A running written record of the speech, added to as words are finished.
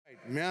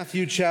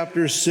Matthew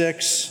chapter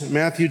 6.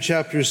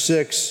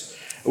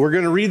 We're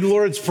going to read the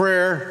Lord's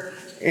Prayer,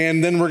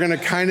 and then we're going to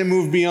kind of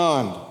move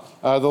beyond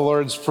the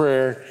Lord's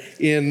Prayer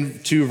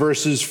into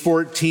verses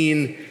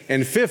 14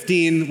 and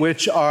 15,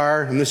 which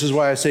are, and this is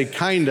why I say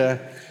kinda,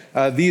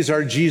 these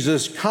are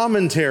Jesus'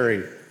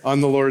 commentary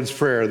on the Lord's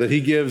Prayer that he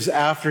gives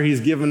after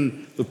he's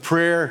given the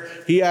prayer.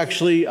 He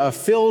actually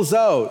fills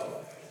out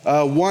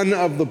one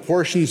of the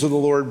portions of the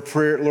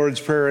Lord's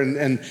Prayer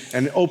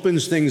and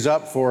opens things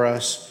up for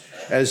us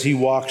as he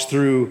walks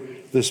through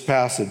this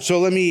passage. So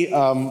let me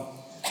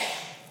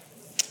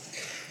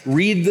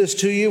read this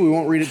to you. We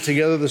won't read it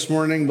together this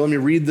morning, but let me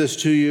read this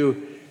to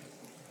you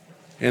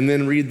and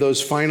then read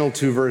those final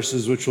two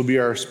verses, which will be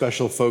our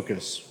special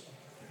focus.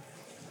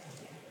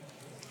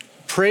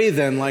 Pray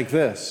then like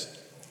this: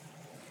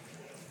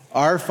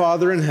 Our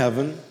Father in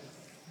heaven,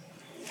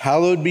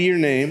 hallowed be your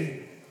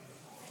name.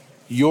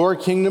 Your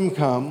kingdom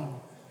come.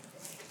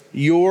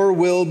 Your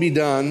will be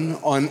done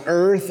on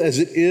earth as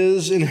it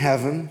is in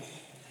heaven.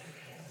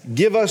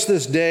 Give us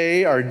this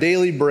day our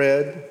daily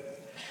bread,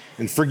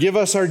 and forgive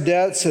us our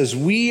debts as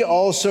we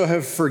also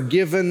have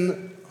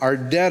forgiven our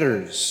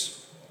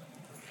debtors.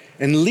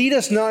 And lead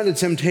us not into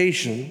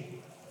temptation,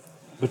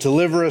 but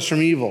deliver us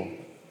from evil.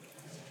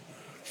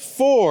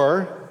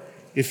 For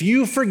if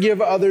you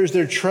forgive others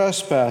their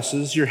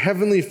trespasses, your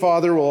heavenly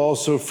Father will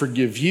also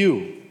forgive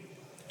you.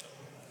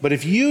 But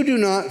if you do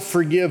not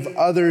forgive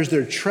others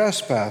their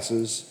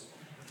trespasses,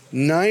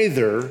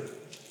 neither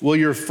will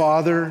your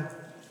Father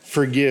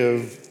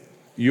forgive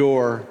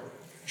your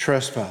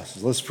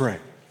trespasses. Let's pray.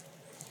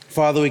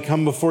 Father, we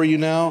come before you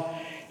now,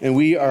 and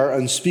we are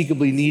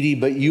unspeakably needy,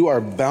 but you are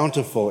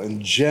bountiful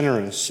and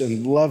generous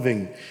and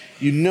loving.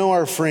 You know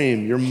our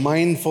frame. You're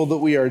mindful that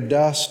we are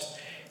dust,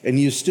 and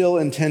you still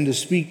intend to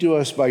speak to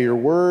us by your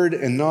word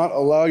and not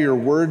allow your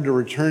word to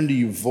return to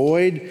you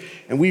void.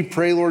 And we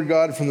pray, Lord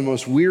God, from the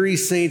most weary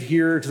saint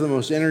here to the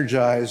most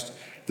energized,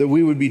 that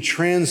we would be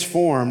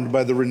transformed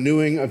by the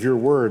renewing of your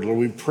word. Lord,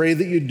 we pray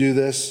that you do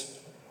this,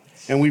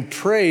 and we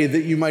pray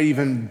that you might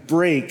even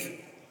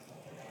break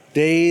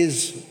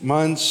days,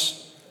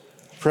 months,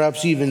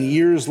 perhaps even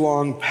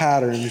years-long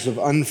patterns of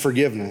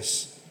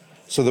unforgiveness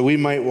so that we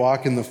might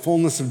walk in the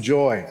fullness of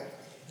joy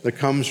that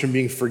comes from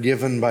being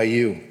forgiven by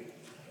you.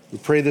 We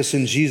pray this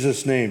in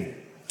Jesus' name.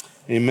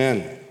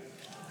 Amen.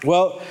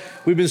 Well,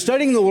 we've been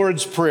studying the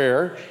Lord's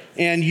Prayer,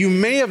 and you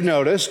may have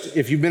noticed,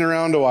 if you've been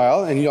around a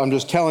while, and I'm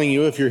just telling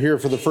you if you're here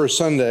for the first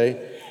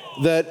Sunday,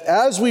 that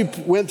as we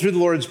went through the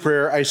Lord's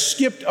Prayer, I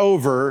skipped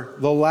over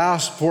the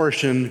last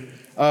portion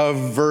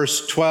of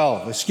verse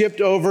 12. I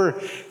skipped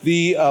over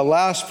the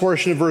last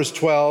portion of verse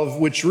 12,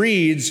 which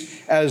reads,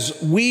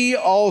 as we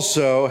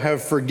also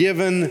have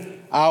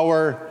forgiven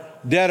our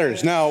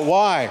debtors. Now,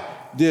 why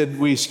did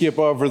we skip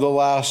over the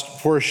last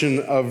portion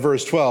of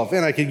verse 12?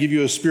 And I could give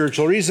you a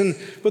spiritual reason,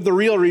 but the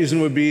real reason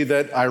would be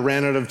that I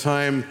ran out of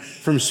time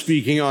from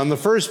speaking on the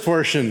first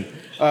portion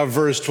of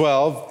verse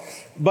 12.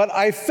 But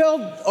I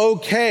felt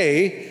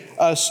okay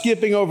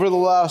skipping over the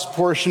last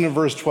portion of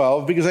verse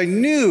 12 because I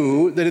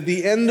knew that at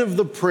the end of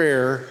the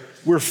prayer,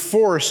 we're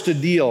forced to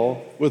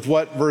deal with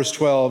what verse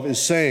 12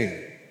 is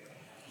saying.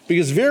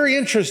 Because very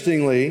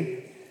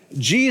interestingly,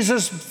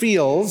 Jesus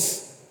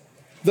feels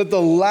that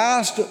the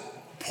last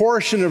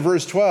portion of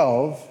verse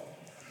 12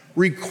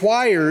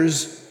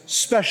 requires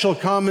special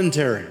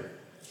commentary.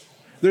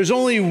 There's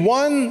only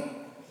one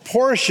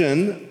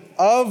portion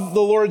of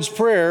the Lord's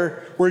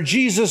Prayer where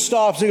Jesus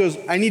stops and goes,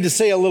 I need to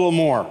say a little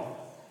more.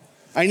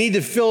 I need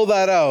to fill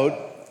that out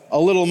a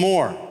little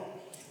more.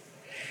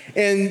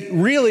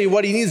 And really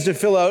what he needs to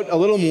fill out a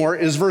little more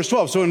is verse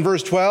 12. So in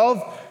verse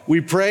 12,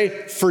 we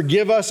pray,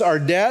 forgive us our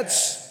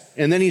debts.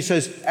 And then he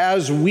says,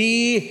 as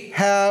we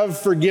have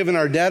forgiven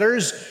our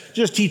debtors,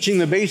 just teaching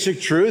the basic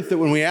truth that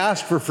when we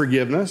ask for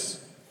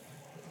forgiveness,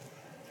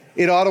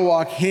 it ought to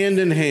walk hand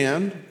in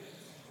hand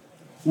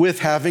with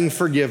having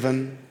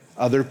forgiven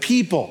other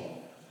people.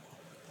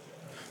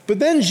 But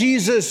then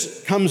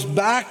Jesus comes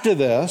back to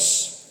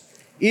this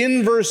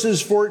in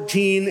verses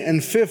 14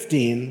 and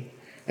 15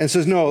 and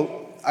says,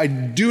 no, I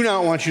do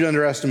not want you to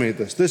underestimate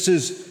this. This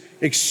is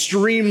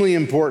extremely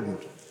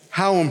important.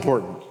 How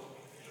important?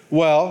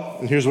 Well,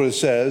 and here's what it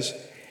says.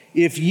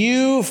 If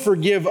you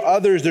forgive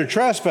others their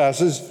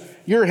trespasses,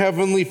 your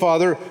heavenly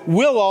Father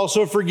will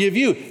also forgive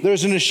you.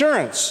 There's an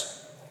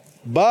assurance.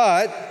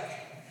 But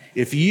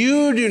if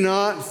you do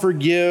not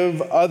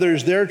forgive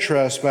others their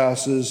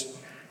trespasses,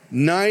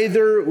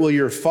 neither will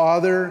your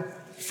Father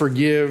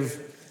forgive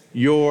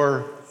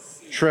your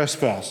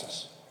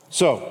trespasses.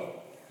 So,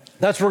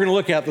 that's what we're going to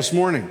look at this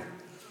morning.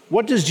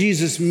 What does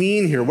Jesus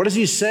mean here? What is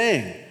he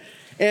saying?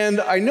 And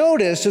I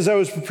noticed as I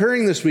was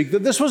preparing this week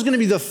that this was going to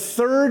be the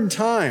third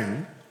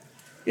time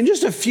in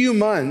just a few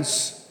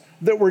months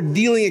that we're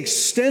dealing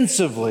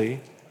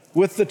extensively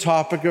with the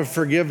topic of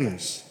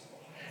forgiveness.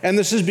 And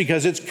this is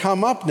because it's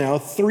come up now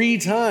 3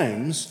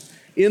 times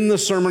in the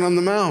Sermon on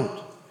the Mount.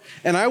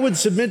 And I would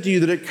submit to you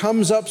that it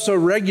comes up so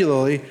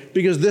regularly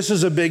because this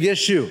is a big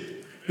issue.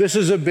 This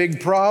is a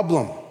big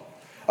problem.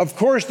 Of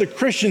course, the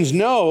Christians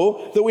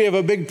know that we have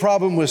a big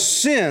problem with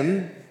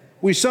sin.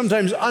 We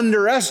sometimes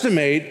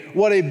underestimate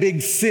what a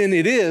big sin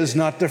it is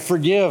not to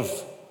forgive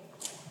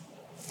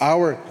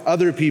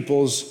other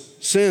people's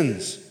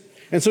sins.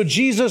 And so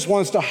Jesus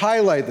wants to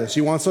highlight this.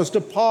 He wants us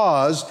to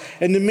pause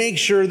and to make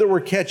sure that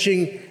we're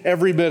catching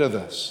every bit of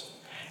this.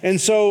 And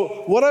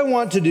so what I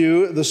want to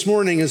do this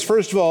morning is,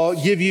 first of all,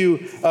 give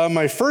you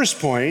my first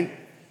point,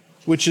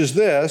 which is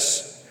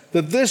this,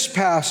 that this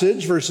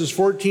passage, verses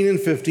 14 and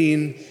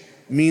 15,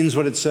 means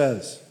what it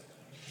says.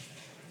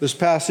 This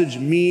passage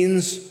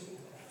means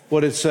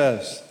what it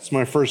says. It's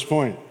my first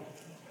point.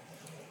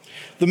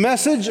 The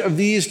message of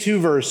these two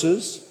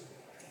verses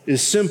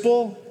is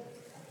simple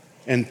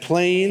and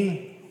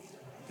plain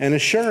and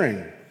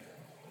assuring.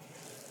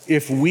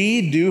 If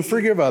we do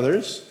forgive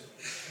others,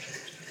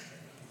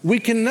 we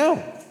can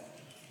know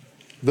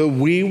that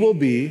we will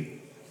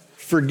be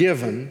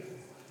forgiven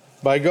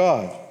by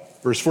God.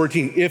 Verse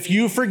 14, if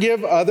you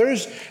forgive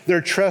others their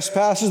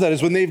trespasses, that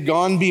is when they've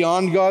gone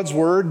beyond God's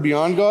word,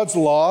 beyond God's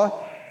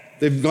law,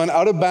 they've gone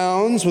out of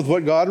bounds with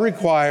what God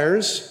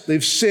requires,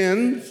 they've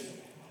sinned.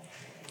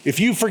 If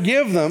you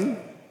forgive them,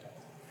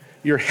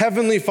 your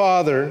heavenly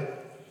Father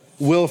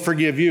will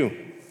forgive you.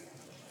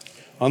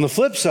 On the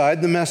flip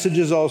side, the message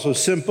is also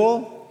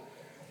simple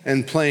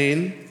and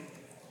plain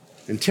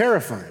and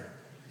terrifying.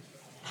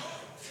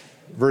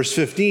 Verse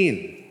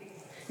 15,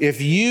 if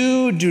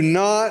you do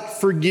not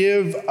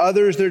forgive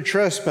others their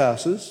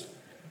trespasses,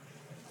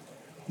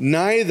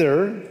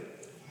 neither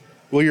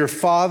will your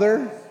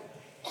Father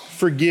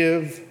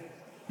forgive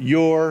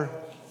your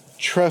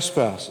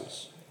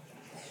trespasses.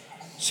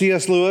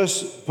 C.S.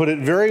 Lewis put it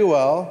very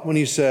well when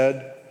he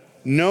said,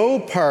 no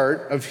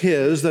part of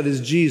his, that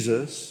is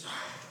Jesus,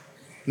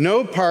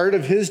 no part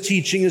of his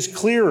teaching is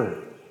clearer,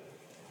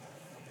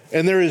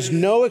 and there is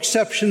no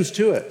exceptions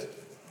to it.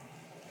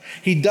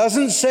 He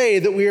doesn't say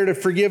that we are to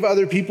forgive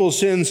other people's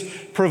sins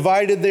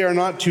provided they are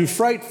not too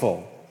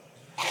frightful,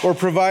 or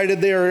provided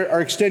there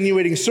are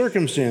extenuating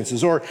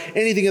circumstances, or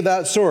anything of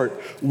that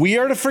sort. We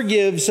are to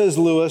forgive, says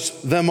Lewis,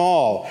 them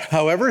all,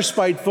 however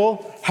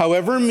spiteful,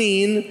 however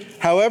mean,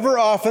 however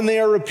often they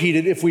are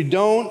repeated. If we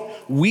don't,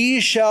 we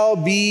shall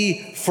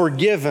be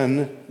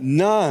forgiven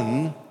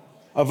none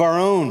of our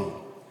own.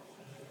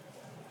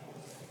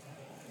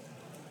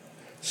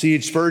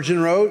 C.H.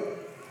 Spurgeon wrote,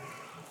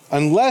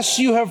 unless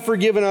you have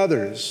forgiven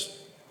others,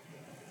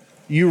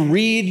 you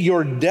read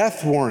your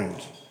death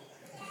warrant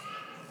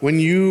when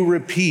you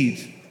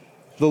repeat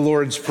the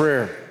Lord's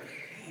Prayer.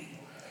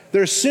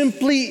 There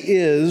simply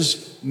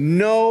is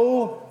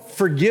no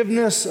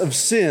forgiveness of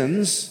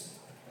sins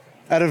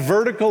at a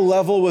vertical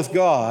level with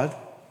God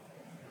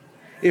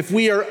if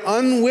we are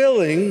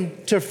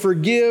unwilling to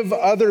forgive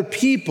other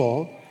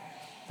people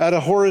at a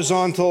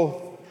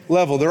horizontal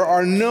level. There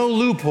are no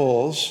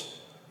loopholes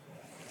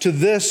to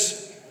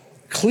this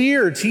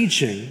clear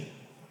teaching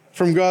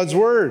from God's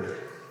Word.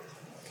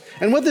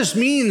 And what this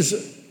means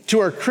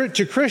to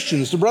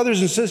Christians, to brothers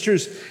and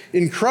sisters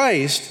in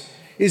Christ,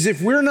 is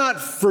if we're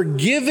not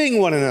forgiving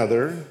one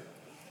another,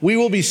 we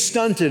will be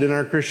stunted in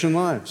our Christian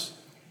lives.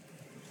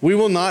 We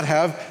will not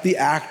have the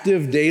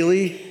active,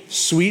 daily,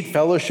 sweet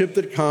fellowship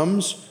that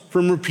comes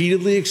from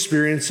repeatedly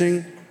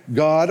experiencing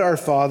God our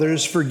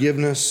Father's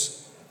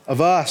forgiveness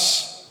of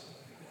us.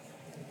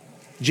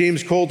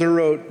 James Coulter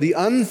wrote, the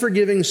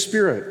unforgiving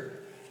spirit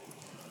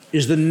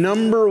is the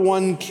number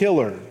one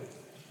killer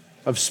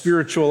of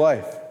spiritual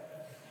life.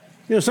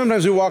 You know,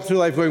 sometimes we walk through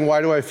life going,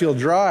 why do I feel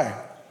dry?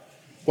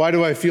 Why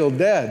do I feel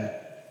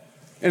dead?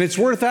 And it's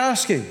worth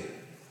asking,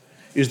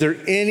 is there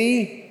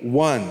any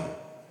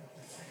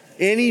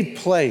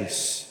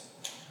place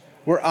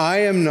where I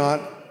am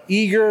not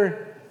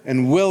eager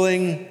and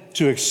willing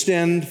to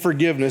extend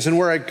forgiveness, and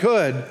where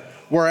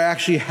I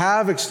actually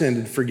have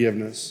extended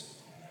forgiveness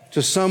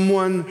to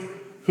someone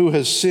who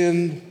has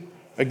sinned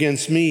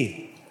against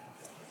me?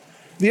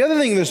 The other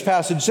thing this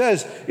passage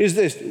says is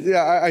this.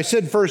 I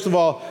said, first of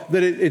all,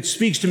 that it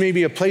speaks to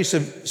maybe a place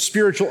of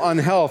spiritual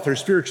unhealth or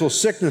spiritual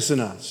sickness in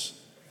us.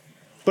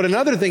 But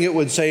another thing it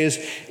would say is,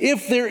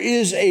 if there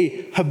is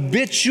a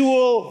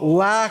habitual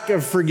lack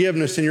of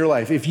forgiveness in your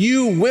life, if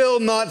you will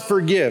not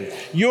forgive,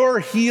 your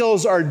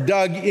heels are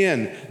dug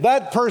in,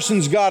 that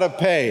person's got to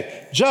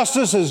pay,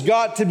 justice has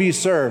got to be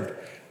served.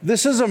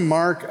 This is a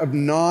mark of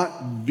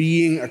not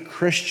being a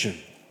Christian.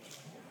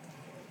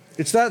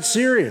 It's that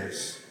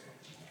serious.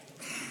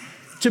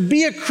 To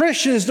be a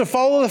Christian is to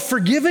follow the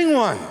forgiving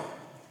one.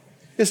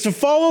 It's to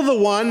follow the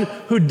one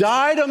who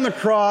died on the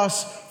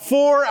cross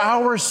for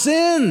our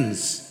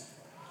sins.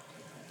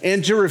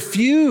 And to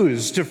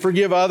refuse to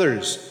forgive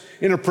others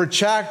in a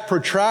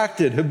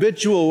protracted,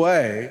 habitual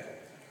way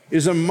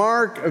is a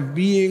mark of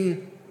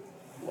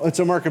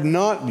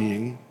not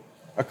being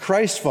a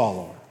Christ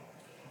follower.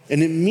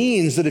 And it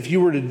means that if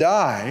you were to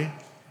die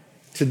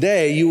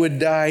today, you would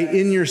die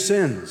in your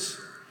sins.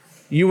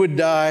 You would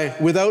die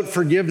without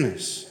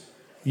forgiveness.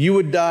 You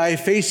would die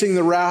facing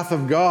the wrath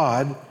of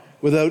God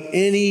without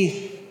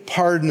any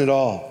pardon at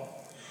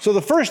all. So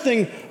the first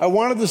thing I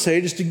wanted to say,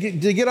 just to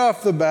get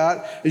off the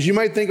bat, is you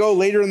might think, oh,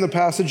 later in the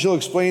passage he'll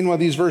explain why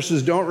these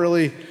verses don't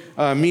really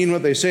mean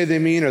what they say they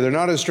mean, or they're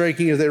not as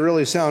striking as they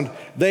really sound.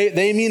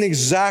 They mean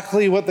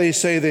exactly what they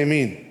say they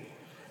mean.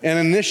 An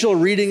initial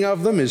reading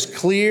of them is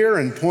clear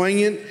and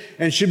poignant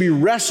and should be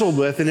wrestled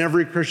with in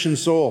every Christian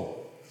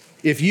soul.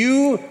 If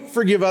you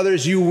forgive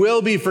others, you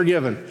will be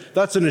forgiven.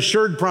 That's an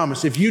assured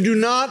promise. If you do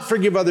not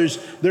forgive others,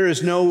 there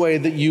is no way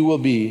that you will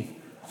be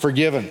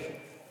forgiven.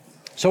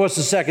 So what's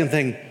the second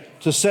thing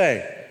to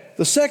say?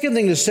 The second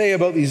thing to say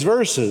about these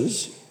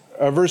verses,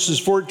 verses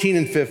 14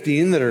 and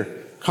 15 that are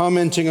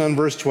commenting on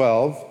verse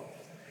 12,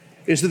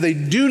 is that they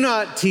do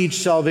not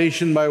teach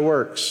salvation by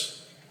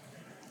works.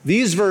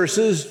 These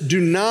verses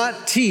do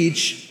not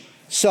teach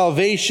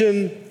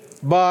salvation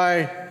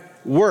by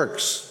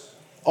works.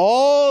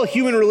 All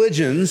human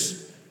religions,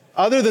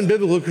 other than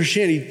biblical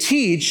Christianity,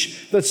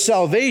 teach that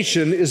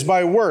salvation is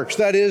by works.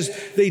 That is,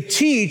 they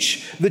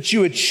teach that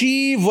you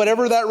achieve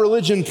whatever that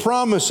religion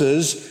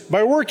promises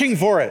by working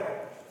for it.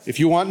 If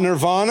you want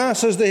nirvana,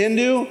 says the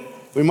Hindu,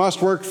 we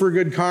must work for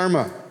good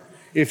karma.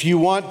 If you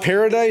want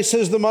paradise,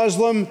 says the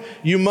Muslim,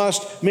 you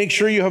must make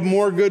sure you have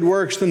more good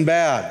works than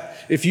bad.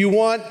 If you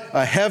want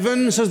a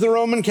heaven, says the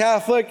Roman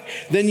Catholic,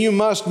 then you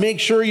must make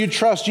sure you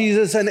trust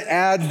Jesus and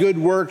add good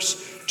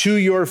works to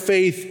your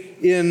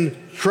faith in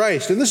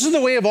Christ. And this is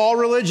the way of all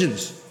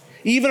religions.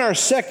 Even our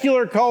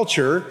secular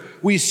culture,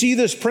 we see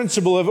this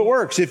principle of it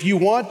works. If you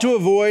want to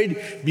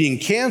avoid being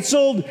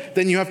canceled,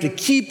 then you have to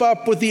keep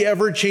up with the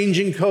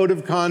ever-changing code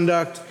of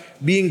conduct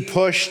being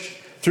pushed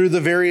through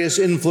the various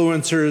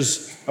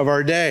influencers of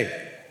our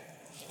day.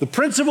 The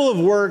principle of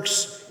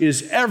works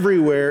is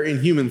everywhere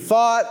in human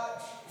thought,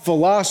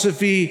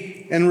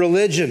 philosophy, and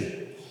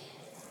religion.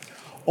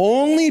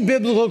 Only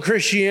biblical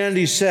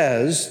Christianity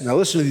says, now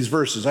listen to these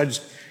verses, I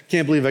just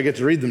can't believe I get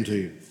to read them to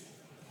you.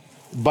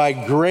 By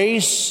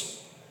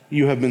grace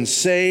you have been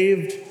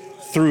saved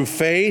through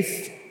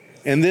faith,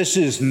 and this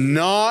is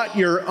not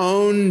your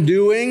own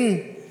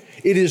doing.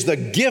 It is the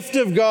gift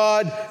of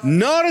God,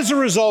 not as a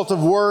result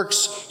of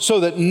works, so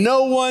that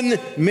no one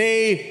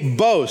may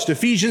boast.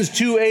 Ephesians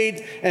 2,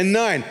 8 and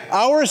 9.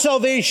 Our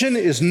salvation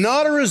is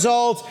not a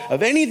result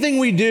of anything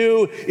we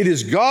do. It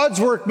is God's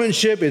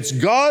workmanship. It's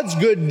God's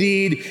good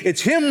deed.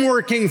 It's Him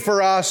working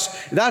for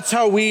us. That's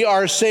how we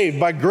are saved,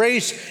 by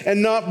grace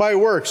and not by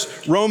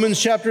works. Romans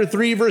chapter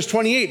 3, verse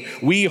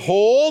 28. We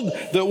hold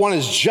that one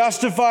is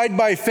justified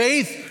by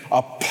faith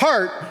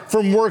apart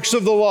from works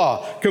of the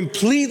law,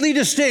 completely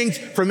distinct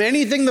from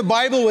anything the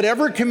Bible would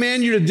ever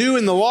command you to do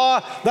in the law.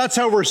 That's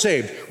how we're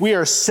saved. We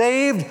are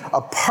saved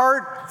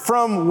apart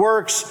from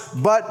works,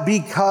 but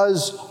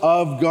because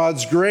of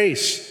God's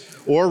grace.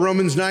 Or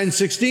Romans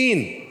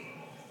 9:16.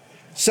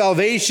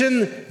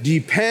 Salvation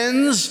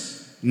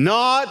depends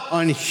not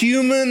on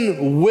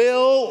human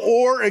will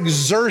or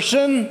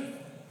exertion,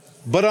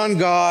 but on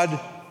God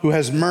who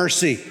has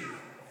mercy.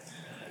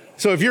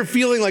 So if you're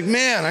feeling like,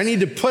 man, I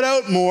need to put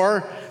out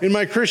more in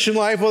my Christian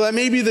life, well, that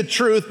may be the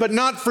truth, but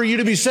not for you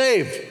to be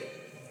saved.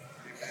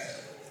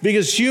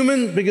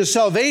 Because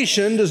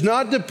salvation does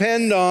not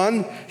depend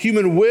on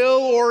human will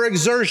or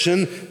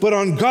exertion, but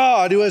on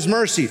God who has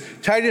mercy.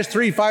 Titus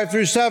 3, 5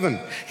 through 7.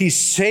 He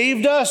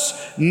saved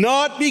us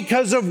not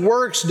because of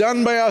works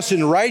done by us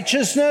in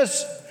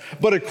righteousness,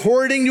 but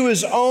according to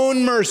His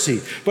own mercy,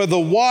 by the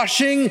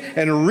washing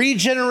and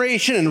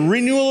regeneration and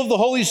renewal of the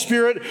Holy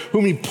Spirit,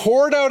 whom He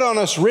poured out on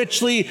us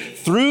richly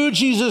through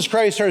Jesus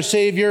Christ our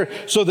Savior,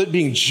 so that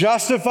being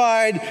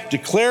justified,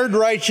 declared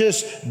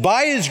righteous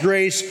by His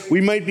grace,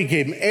 we might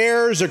become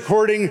heirs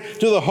according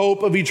to the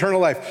hope of eternal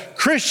life.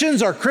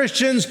 Christians are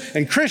Christians,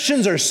 and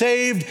Christians are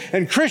saved,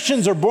 and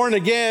Christians are born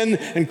again,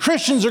 and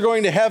Christians are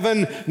going to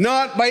heaven,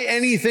 not by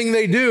anything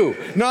they do,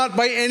 not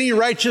by any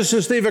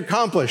righteousness they've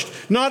accomplished,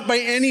 not by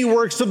any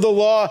works of the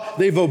law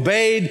they've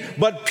obeyed,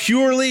 but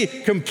purely,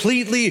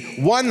 completely,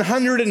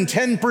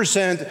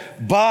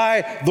 110%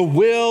 by the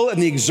will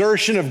and the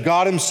exertion of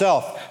God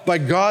Himself, by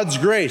God's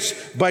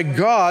grace, by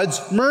God's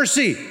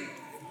mercy.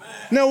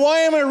 Now, why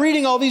am I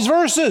reading all these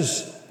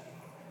verses?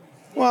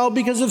 Well,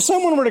 because if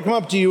someone were to come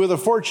up to you with a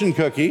fortune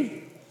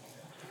cookie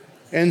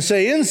and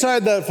say,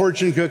 inside that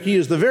fortune cookie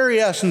is the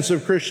very essence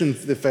of Christian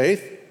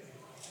faith,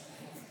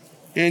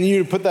 and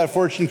you put that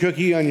fortune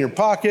cookie on your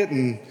pocket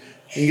and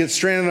get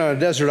stranded on a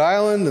desert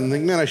island and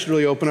think, man, I should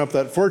really open up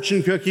that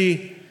fortune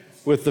cookie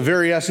with the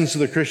very essence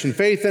of the Christian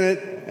faith in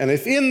it. And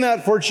if in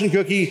that fortune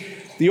cookie,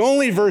 the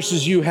only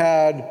verses you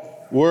had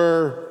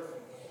were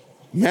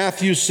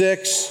Matthew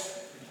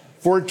 6,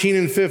 14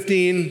 and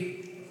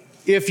 15,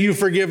 if you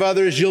forgive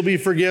others, you'll be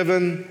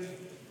forgiven.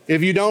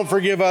 If you don't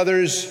forgive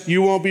others,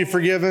 you won't be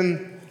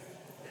forgiven.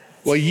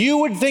 Well, you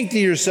would think to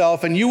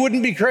yourself, and you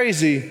wouldn't be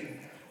crazy,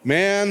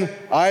 man,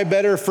 I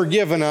better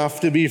forgive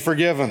enough to be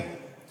forgiven.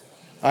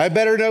 I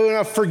better know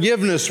enough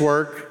forgiveness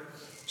work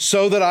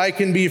so that I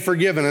can be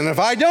forgiven. And if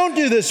I don't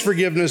do this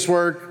forgiveness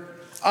work,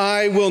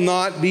 I will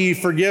not be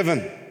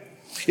forgiven.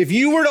 If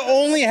you were to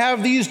only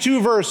have these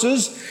two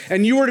verses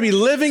and you were to be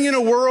living in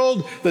a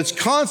world that's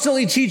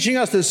constantly teaching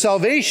us that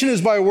salvation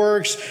is by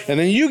works, and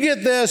then you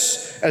get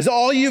this as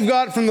all you've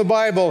got from the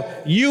Bible,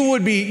 you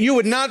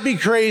would not be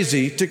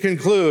crazy to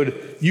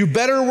conclude you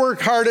better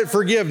work hard at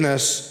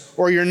forgiveness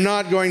or you're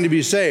not going to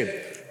be saved.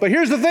 But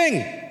here's the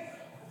thing.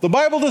 The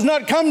Bible does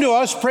not come to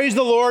us, praise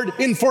the Lord,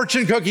 in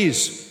fortune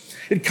cookies.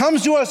 It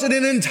comes to us in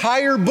an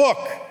entire book,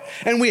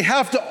 and we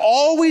have to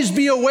always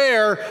be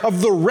aware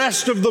of the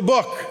rest of the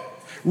book.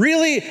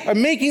 Really,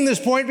 I'm making this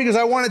point because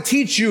I want to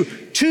teach you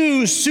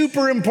two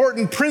super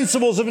important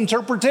principles of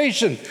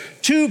interpretation.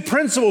 Two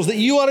principles that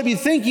you ought to be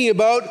thinking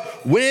about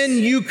when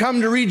you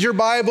come to read your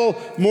Bible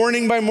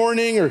morning by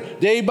morning or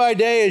day by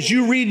day. As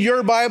you read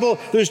your Bible,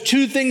 there's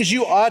two things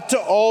you ought to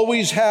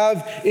always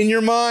have in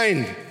your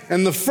mind.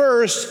 And the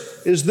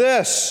first is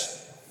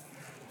this,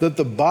 that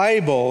the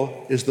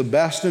Bible is the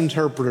best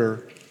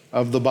interpreter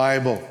of the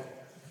Bible.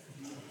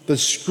 The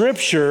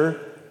Scripture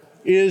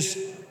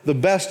is the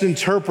best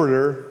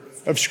interpreter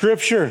of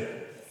Scripture.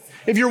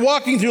 If you're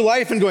walking through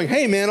life and going,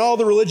 hey man, all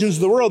the religions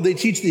of the world, they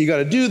teach that you got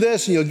to do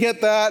this and you'll get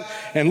that,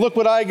 and look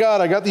what I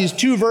got. I got these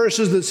two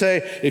verses that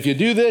say, if you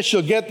do this,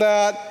 you'll get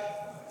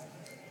that.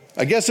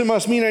 I guess it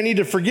must mean I need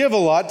to forgive a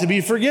lot to be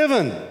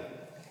forgiven.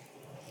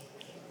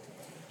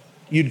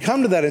 You'd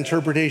come to that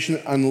interpretation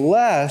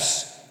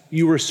unless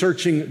you were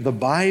searching the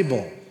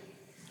Bible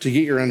to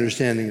get your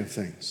understanding of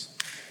things.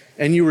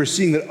 And you were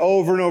seeing that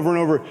over and over and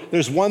over.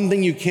 There's one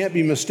thing you can't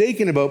be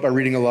mistaken about by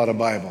reading a lot of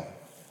Bible.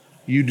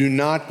 You do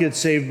not get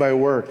saved by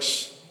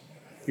works.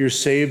 You're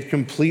saved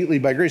completely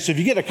by grace. So if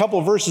you get a couple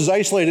of verses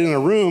isolated in a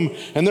room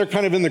and they're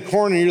kind of in the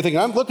corner and you're thinking,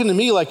 I'm looking to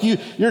me like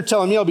you're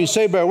telling me I'll be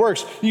saved by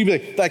works. You'd be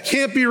like, that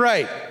can't be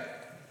right.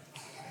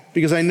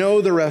 Because I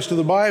know the rest of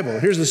the Bible.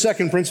 Here's the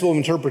second principle of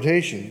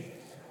interpretation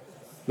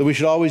that we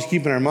should always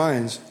keep in our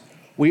minds.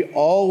 We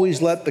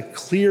always let the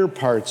clear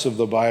parts of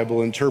the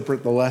Bible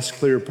interpret the less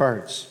clear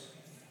parts.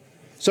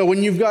 So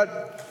when you've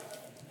got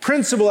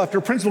principle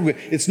after principle,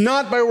 it's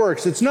not by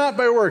works, it's not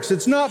by works,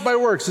 it's not by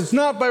works, it's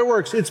not by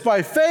works, it's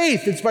by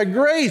faith, it's by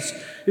grace,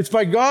 it's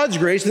by God's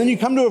grace. And then you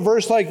come to a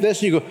verse like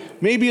this and you go,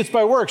 maybe it's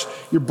by works.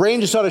 Your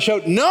brain just ought to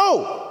shout,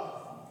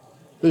 no!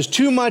 There's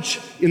too much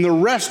in the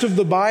rest of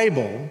the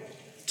Bible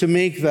to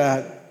make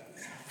that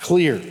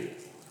clear.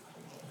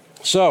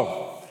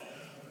 So,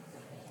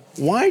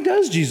 why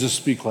does Jesus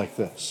speak like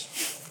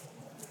this?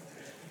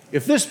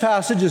 If this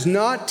passage is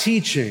not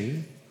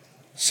teaching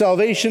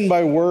salvation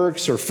by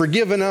works or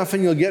forgive enough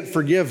and you'll get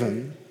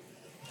forgiven,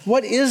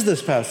 what is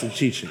this passage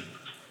teaching?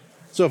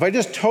 So if I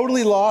just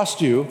totally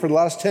lost you for the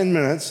last 10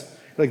 minutes,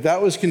 like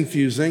that was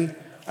confusing,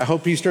 I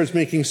hope he starts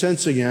making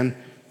sense again.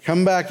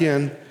 Come back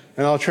in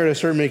and I'll try to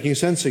start making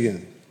sense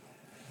again.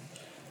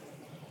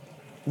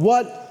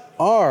 What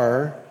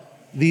are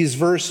these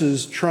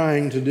verses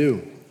trying to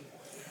do?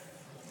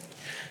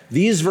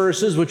 These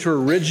verses, which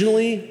were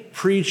originally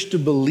preached to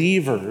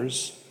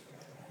believers,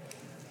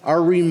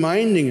 are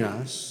reminding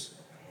us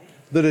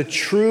that a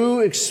true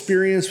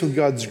experience with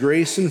God's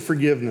grace and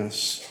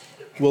forgiveness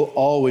will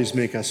always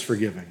make us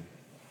forgiving.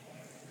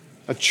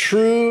 A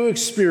true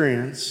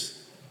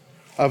experience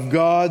of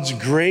God's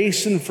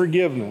grace and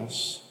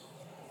forgiveness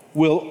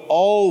will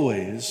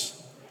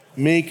always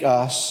make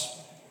us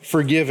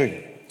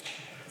forgiving.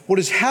 What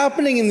is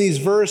happening in these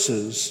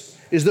verses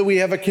is that we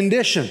have a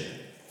condition.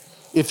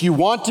 If you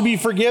want to be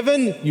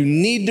forgiven, you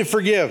need to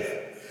forgive.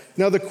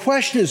 Now the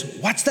question is,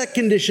 what's that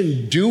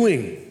condition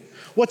doing?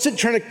 What's it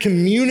trying to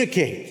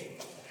communicate?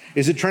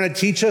 Is it trying to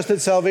teach us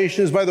that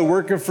salvation is by the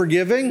work of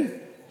forgiving?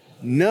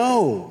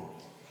 No.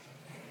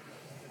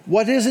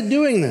 What is it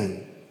doing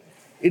then?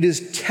 It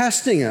is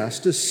testing us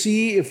to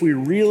see if we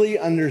really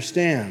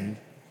understand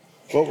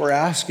what we're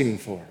asking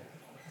for.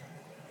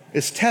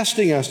 It's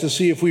testing us to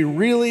see if we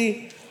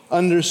really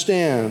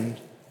understand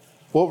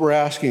what we're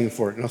asking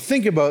for. Now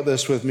think about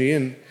this with me,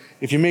 and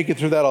if you make it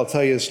through that, I'll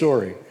tell you a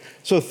story.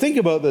 So think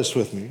about this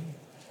with me.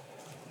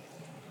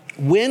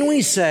 When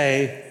we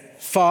say,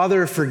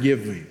 Father,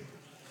 forgive me.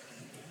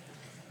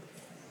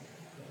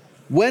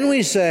 When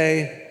we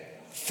say,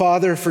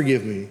 Father,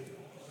 forgive me,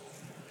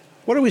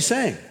 what are we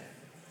saying?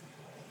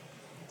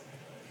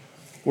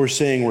 We're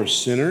saying we're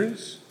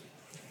sinners.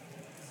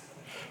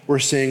 We're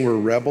saying we're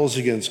rebels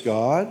against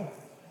God.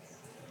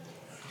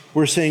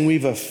 We're saying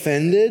we've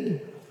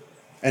offended,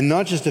 and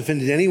not just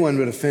offended anyone,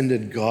 but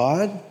offended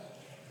God.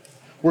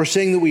 We're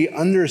saying that we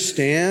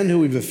understand who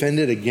we've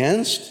offended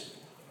against,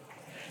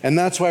 and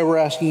that's why we're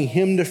asking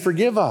Him to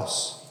forgive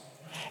us.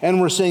 And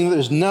we're saying that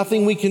there's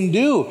nothing we can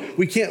do.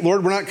 We can't,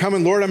 Lord, we're not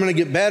coming, Lord, I'm going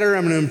to get better,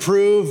 I'm going to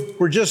improve.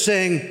 We're just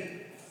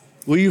saying,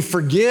 will you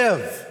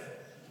forgive?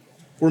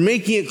 We're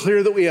making it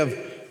clear that we have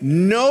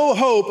no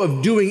hope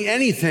of doing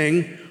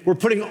anything. We're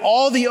putting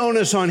all the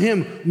onus on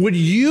Him. Would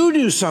you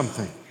do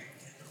something?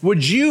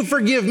 Would you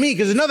forgive me?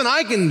 Because there's nothing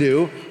I can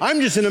do.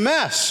 I'm just in a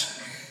mess.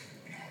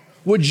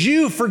 Would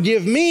you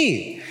forgive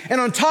me?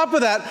 And on top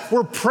of that,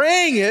 we're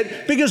praying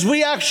it because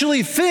we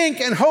actually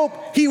think and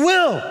hope He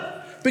will.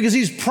 because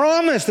he's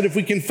promised that if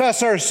we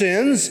confess our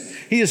sins,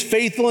 he is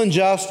faithful and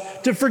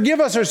just to forgive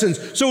us our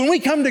sins. So when we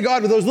come to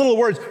God with those little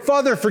words,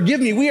 Father, forgive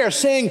me, we are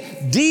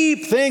saying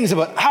deep things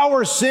about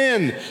our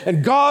sin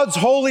and God's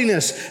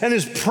holiness and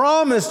his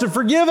promise to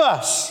forgive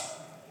us.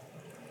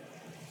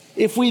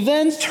 If we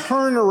then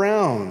turn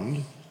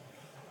around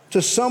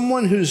to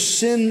someone who's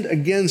sinned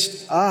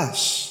against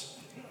us,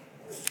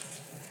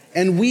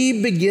 and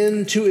we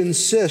begin to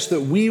insist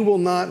that we will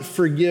not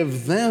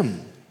forgive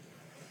them,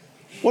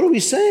 what are we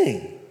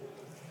saying?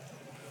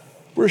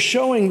 We're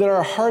showing that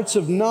our hearts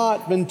have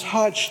not been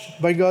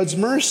touched by God's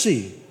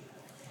mercy.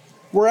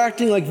 We're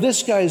acting like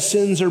this guy's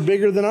sins are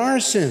bigger than our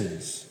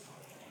sins.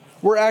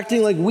 We're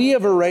acting like we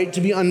have a right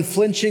to be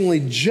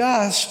unflinchingly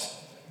just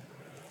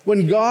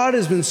when God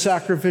has been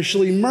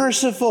sacrificially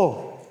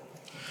merciful.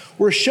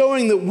 We're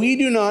showing that we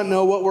do not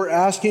know what we're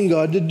asking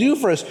God to do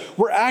for us.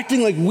 We're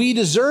acting like we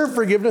deserve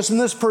forgiveness and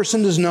this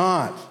person does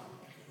not.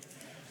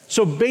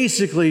 So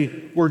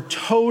basically, we're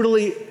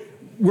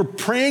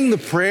praying the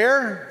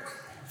prayer,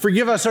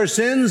 forgive us our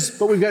sins,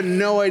 but we've got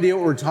no idea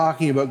what we're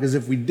talking about, because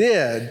if we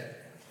did,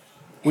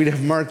 we'd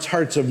have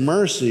hearts of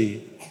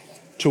mercy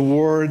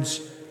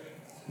towards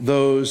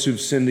those who've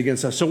sinned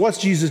against us. So what's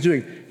Jesus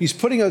doing? He's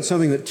putting out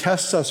something that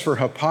tests us for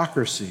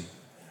hypocrisy,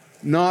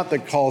 not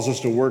that calls us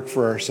to work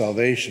for our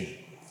salvation.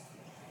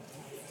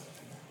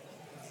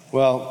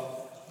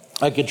 Well,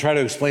 I could try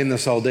to explain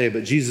this all day,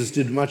 but Jesus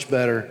did much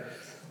better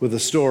with a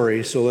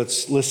story, so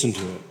let's listen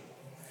to it.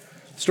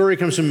 The story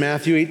comes from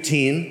Matthew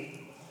 18,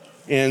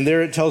 and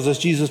there it tells us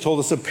Jesus told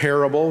us a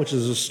parable, which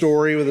is a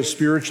story with a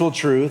spiritual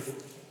truth.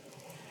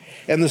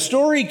 And the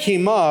story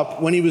came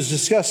up when he was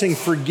discussing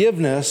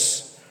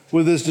forgiveness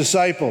with his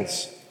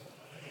disciples.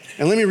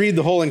 And let me read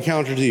the whole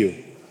encounter to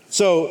you.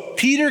 So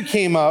Peter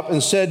came up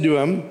and said to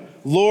him,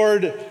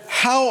 Lord,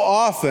 how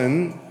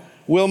often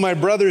will my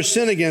brother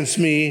sin against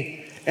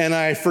me and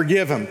I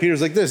forgive him?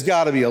 Peter's like, there's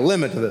got to be a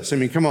limit to this. I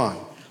mean, come on,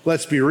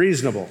 let's be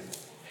reasonable.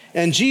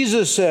 And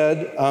Jesus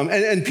said,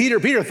 and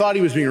Peter thought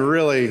he was being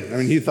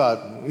he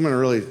thought, I'm going to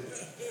really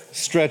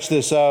stretch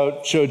this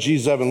out, show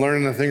Jesus I've been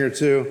learning a thing or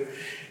two.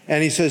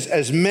 And he says,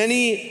 as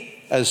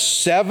many as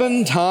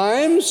 7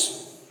 times?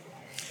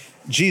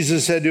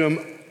 Jesus said to him,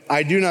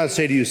 I do not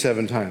say to you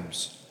 7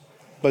 times,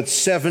 but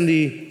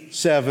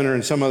 77, or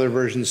in some other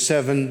versions,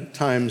 7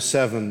 times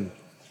 7,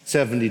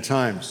 70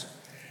 times.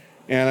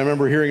 And I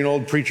remember hearing an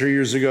old preacher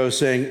years ago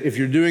saying, if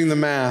you're doing the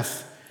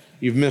math,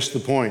 you've missed the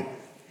point.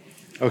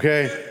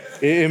 Okay?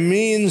 It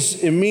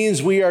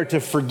means we are to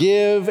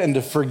forgive and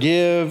to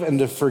forgive and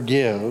to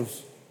forgive,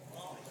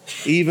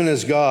 even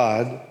as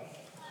God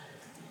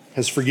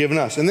has forgiven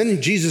us. And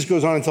then Jesus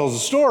goes on and tells a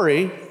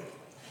story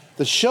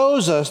that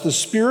shows us the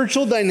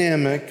spiritual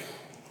dynamic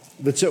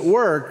that's at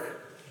work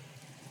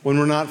when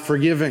we're not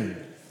forgiving.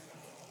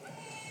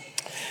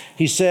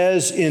 He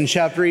says in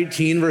chapter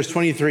 18, verse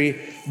 23,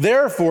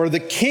 therefore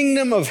the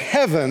kingdom of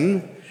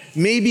heaven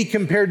may be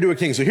compared to a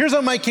king. So here's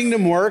how my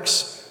kingdom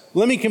works.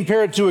 Let me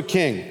compare it to a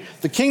king.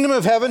 The kingdom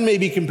of heaven may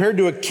be compared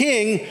to a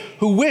king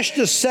who wished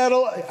to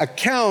settle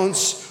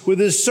accounts with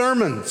his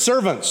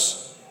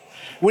servants.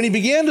 When he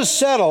began to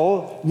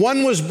settle,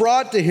 one was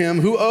brought to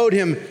him who owed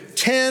him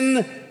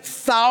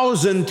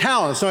 10,000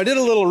 talents. So I did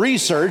a little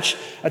research.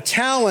 A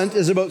talent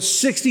is about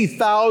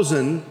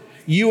 60,000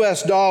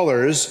 US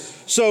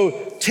dollars.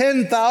 So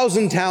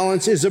 10,000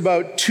 talents is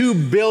about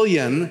 2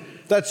 billion.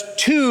 That's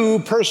 2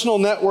 personal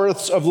net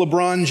worths of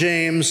LeBron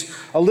James,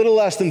 a little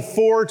less than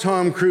 4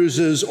 Tom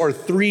Cruises, or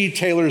 3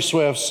 Taylor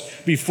Swifts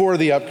before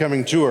the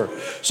upcoming tour.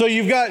 So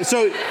you've got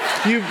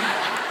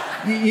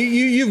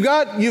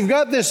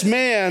this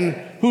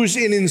man who's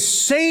in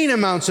insane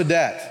amounts of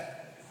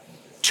debt,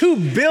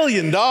 $2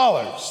 billion.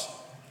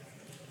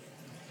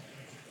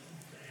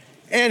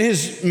 And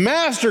his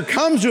master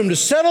comes to him to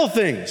settle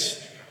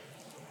things.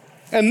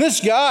 And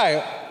this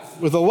guy,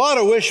 with a lot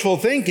of wishful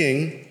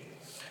thinking,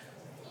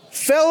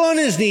 fell on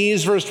his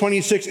knees, verse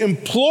 26,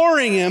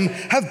 imploring him,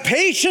 have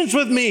patience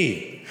with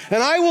me,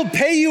 and I will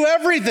pay you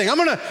everything. I'm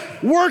going to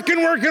work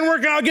and work and work,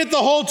 and I'll get the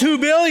whole 2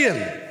 billion.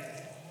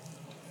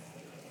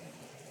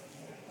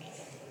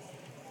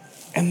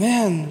 And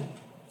then,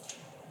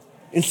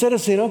 instead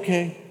of saying,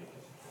 okay,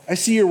 I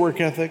see your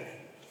work ethic,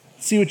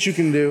 see what you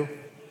can do,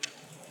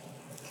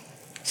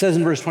 it says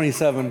in verse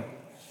 27,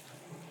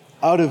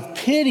 out of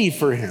pity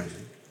for him,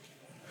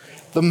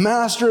 the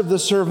master of the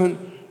servant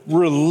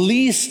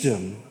released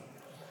him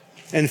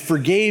and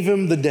forgave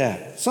him the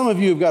debt. Some of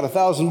you have got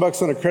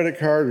 $1,000 on a credit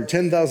card, or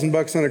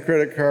 $10,000 on a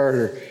credit card,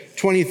 or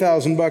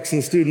 $20,000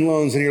 in student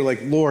loans, and you're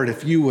like, Lord,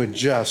 if you would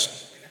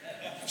just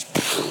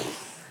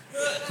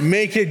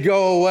make it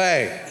go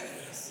away.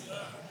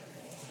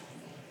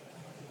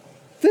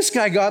 This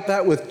guy got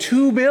that with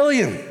 $2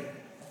 billion.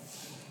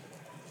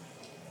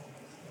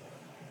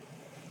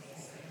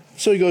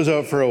 So he goes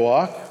out for a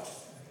walk,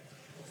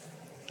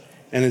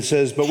 and it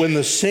says, but when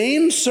the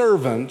same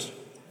servant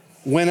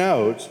went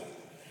out,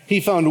 he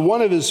found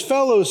one of his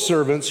fellow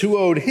servants who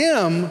owed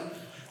him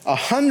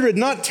 100,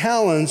 not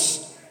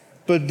talents,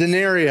 but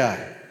denarii.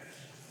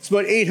 It's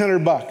about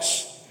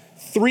 $800.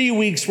 3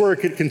 weeks'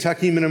 work at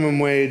Kentucky minimum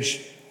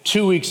wage,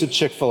 2 weeks at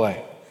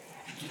Chick-fil-A.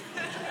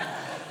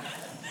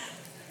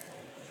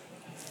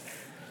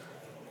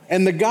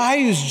 And the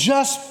guy who's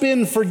just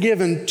been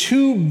forgiven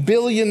 $2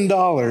 billion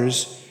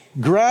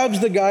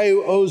grabs the guy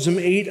who owes him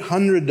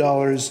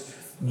 $800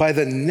 by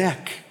the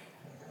neck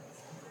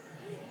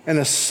and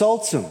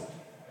assaults him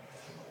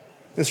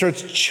and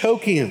starts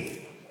choking him,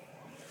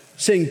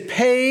 saying,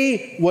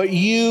 "Pay what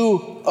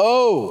you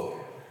owe."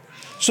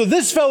 So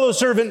this fellow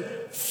servant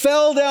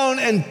fell down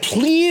and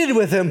pleaded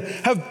with him,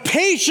 "Have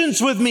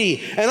patience with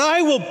me and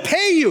I will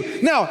pay you."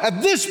 Now,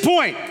 at this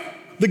point,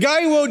 the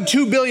guy who owed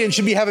 $2 billion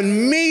should be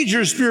having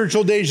major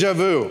spiritual deja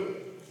vu.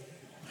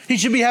 He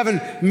should be having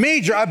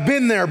major, "I've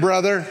been there,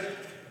 brother."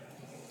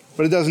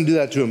 But it doesn't do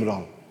that to him at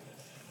all.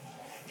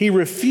 He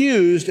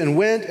refused and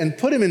went and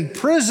put him in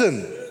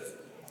prison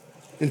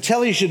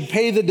until he should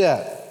pay the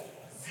debt.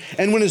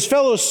 And when his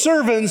fellow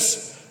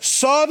servants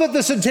saw that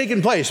this had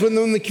taken place,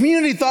 when the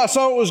community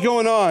saw what was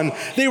going on,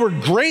 they were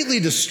greatly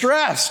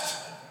distressed.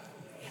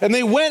 And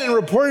they went and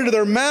reported to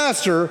their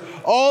master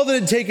all that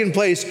had taken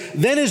place.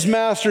 Then his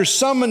master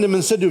summoned him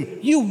and said to him,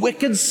 "You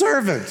wicked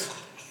servant,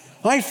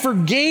 I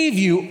forgave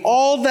you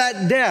all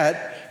that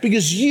debt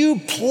because you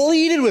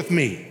pleaded with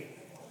me.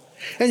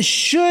 And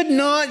should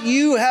not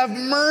you have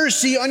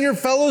mercy on your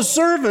fellow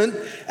servant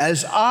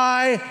as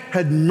I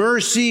had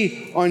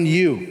mercy on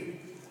you?"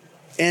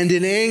 And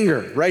in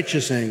anger,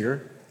 righteous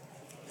anger,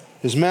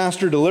 his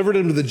master delivered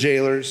him to the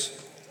jailers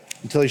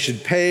until he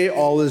should pay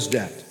all his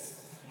debt.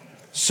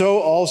 So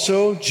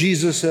also,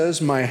 Jesus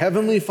says, my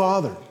heavenly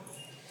Father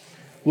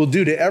will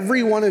do to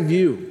every one of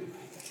you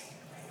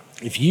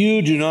if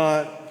you do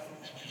not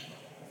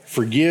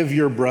forgive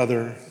your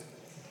brother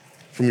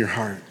from your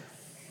heart.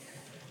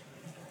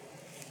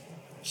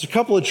 There's a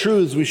couple of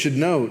truths we should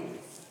note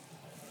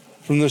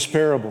from this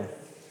parable.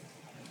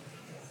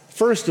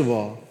 First of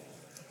all,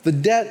 the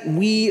debt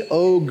we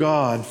owe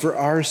God for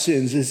our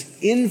sins is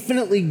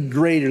infinitely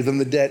greater than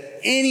the debt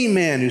any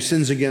man who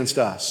sins against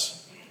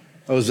us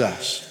owes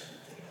us.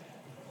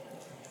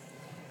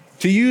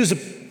 To use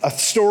a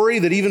story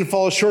that even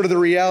falls short of the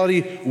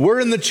reality,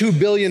 we're in the $2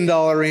 billion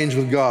range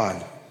with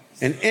God.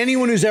 And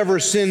anyone who's ever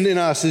sinned in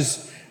us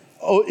is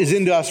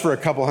into us for a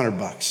couple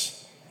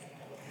 $100.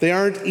 They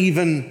aren't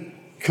even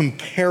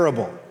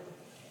comparable.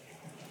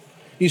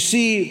 You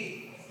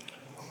see,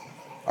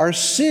 our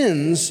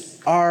sins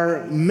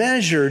are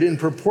measured in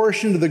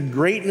proportion to the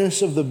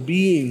greatness of the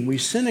being we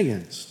sin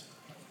against.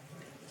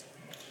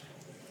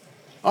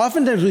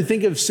 Oftentimes we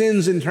think of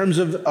sins in terms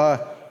of,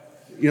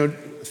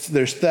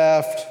 there's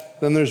theft,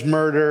 then there's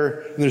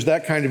murder, and there's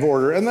that kind of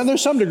order. And then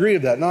there's some degree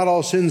of that. Not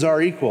all sins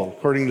are equal,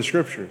 according to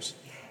scriptures.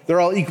 They're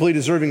all equally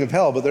deserving of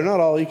hell, but they're not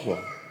all equal.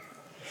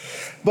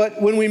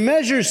 But when we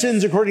measure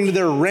sins according to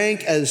their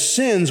rank as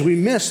sins, we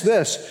miss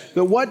this,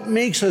 that what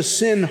makes a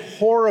sin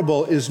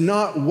horrible is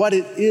not what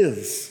it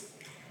is,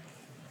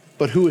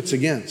 but who it's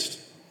against.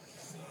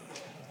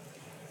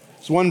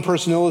 So one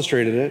person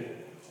illustrated it.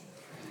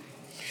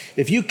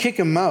 If you kick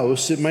a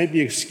mouse, it might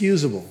be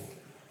excusable.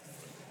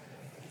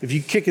 If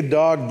you kick a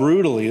dog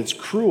brutally, it's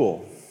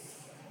cruel.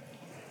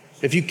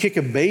 If you kick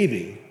a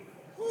baby,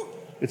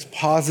 it's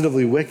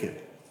positively wicked.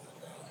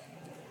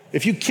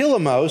 If you kill a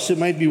mouse, it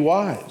might be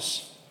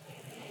wise.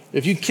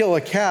 If you kill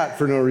a cat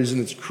for no reason,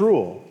 it's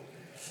cruel.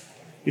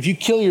 If you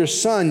kill your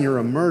son, you're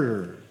a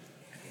murderer.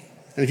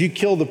 And if you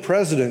kill the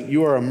president,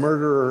 you are a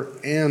murderer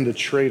and a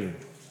traitor.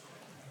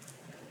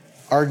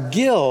 Our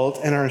guilt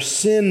and our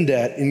sin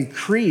debt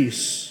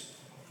increase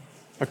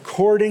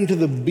according to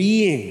the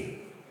being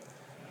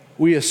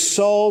we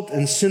assault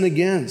and sin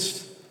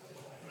against.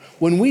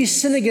 When we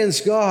sin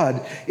against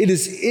God, it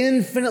is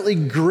infinitely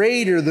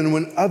greater than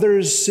when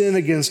others sin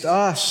against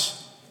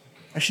us.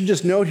 I should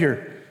just note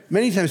here,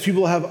 many times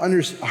people have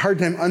a hard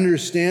time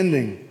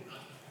understanding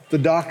the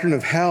doctrine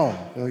of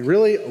hell. They're like,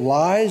 really?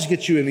 Lies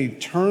get you an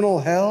eternal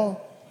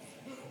hell?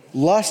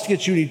 Lust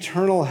gets you an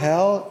eternal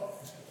hell?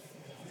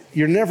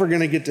 You're never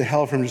going to get to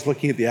hell from just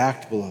looking at the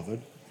act, beloved.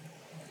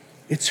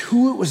 It's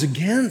who it was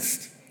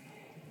against.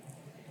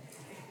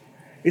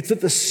 It's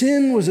that the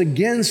sin was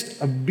against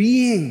a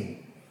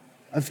being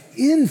of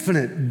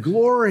infinite,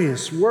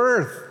 glorious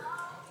worth.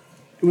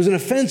 It was an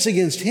offense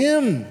against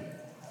him.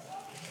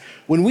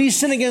 When we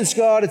sin against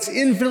God, it's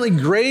infinitely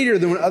greater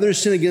than when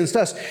others sin against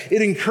us.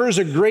 It incurs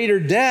a greater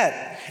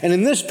debt. And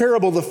in this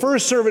parable, the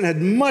first servant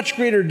had much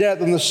greater debt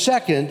than the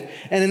second.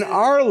 And in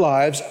our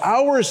lives,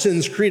 our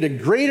sins create a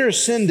greater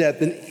sin debt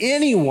than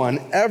anyone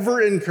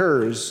ever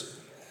incurs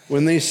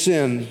when they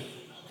sin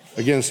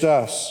against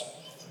us.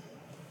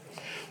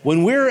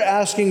 When we're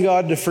asking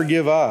God to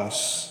forgive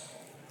us,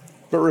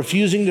 but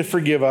refusing to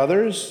forgive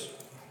others,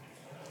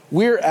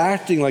 we're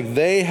acting like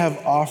they have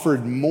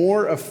offered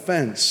more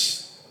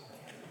offense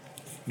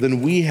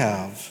than we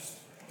have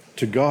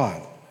to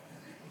God.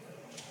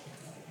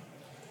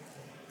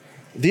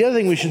 The other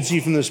thing we should see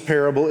from this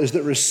parable is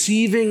that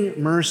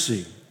receiving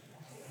mercy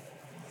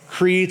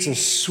creates a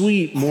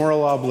sweet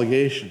moral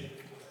obligation.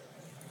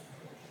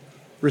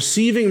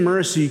 Receiving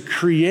mercy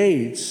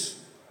creates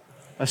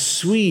a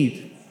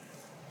sweet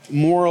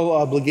moral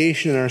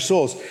obligation in our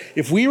souls.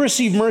 If we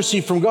receive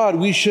mercy from God,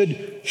 we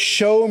should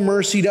show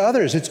mercy to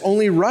others. It's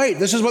only right.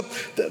 This is what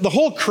the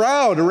whole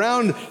crowd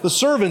around the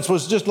servants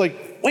was just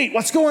like, wait,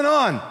 what's going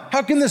on?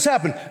 How can this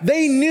happen?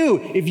 They knew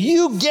if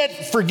you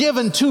get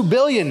forgiven $2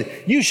 billion,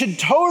 you should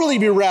totally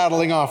be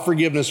rattling off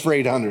forgiveness for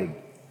 800.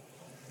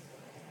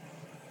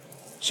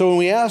 So when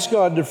we ask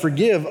God to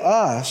forgive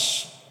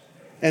us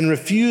and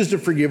refuse to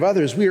forgive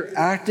others, we are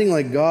acting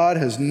like God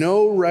has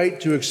no right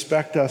to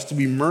expect us to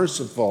be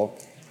merciful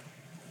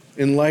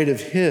in light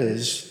of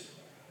His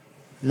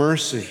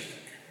mercy.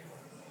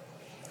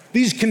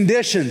 These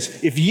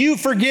conditions, if you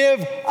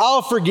forgive,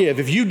 I'll forgive.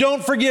 If you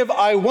don't forgive,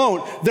 I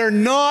won't. They're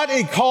not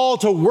a call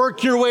to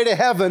work your way to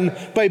heaven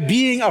by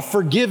being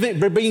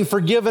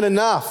forgiven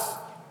enough.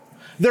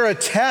 They're a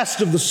test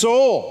of the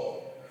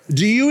soul.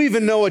 Do you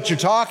even know what you're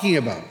talking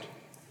about?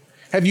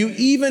 Have you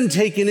even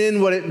taken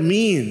in what it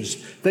means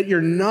that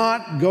you're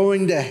not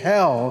going to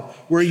hell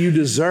where you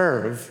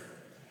deserve?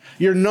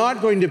 You're not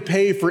going to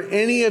pay for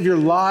any of your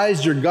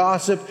lies, your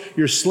gossip,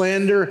 your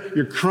slander,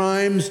 your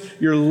crimes,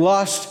 your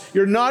lust.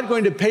 You're not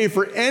going to pay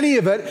for any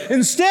of it.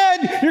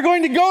 Instead, you're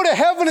going to go to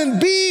heaven and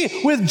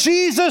be with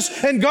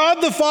Jesus and God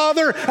the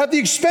Father at the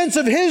expense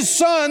of His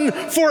Son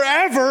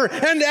forever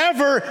and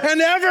ever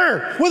and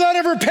ever without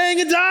ever paying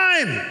a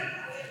dime.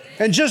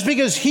 And just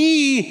because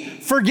He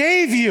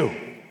forgave you,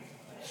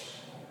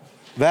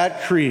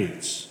 that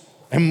creates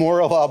a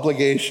moral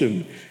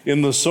obligation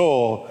in the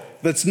soul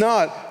that's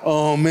not,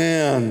 oh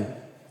man,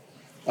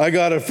 I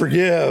gotta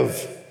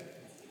forgive.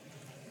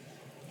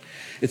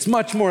 It's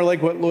much more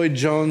like what Lloyd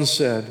Jones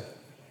said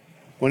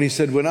when he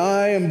said, when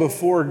I am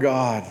before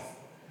God,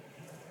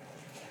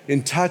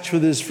 in touch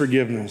with His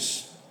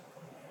forgiveness,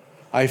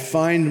 I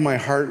find my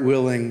heart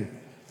willing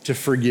to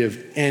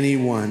forgive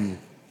anyone,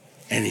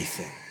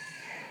 anything.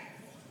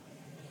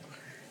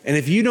 And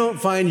if you don't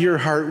find your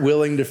heart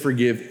willing to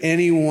forgive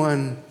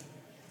anyone,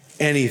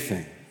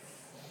 anything,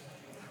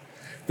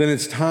 then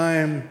it's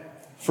time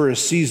for a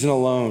season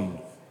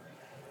alone,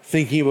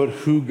 thinking about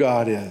who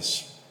God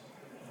is,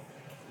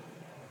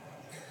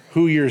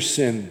 who your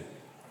sin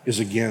is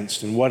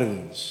against and what it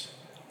is,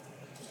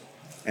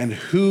 and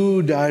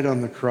who died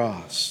on the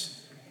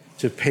cross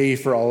to pay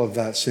for all of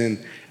that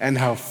sin, and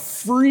how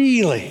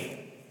freely,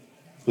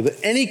 with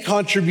any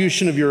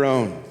contribution of your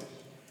own,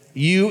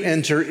 you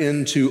enter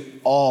into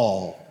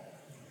all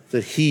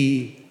that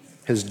He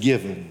has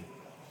given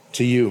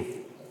to you.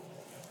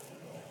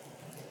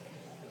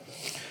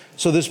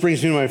 So this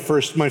brings me to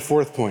my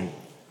fourth point.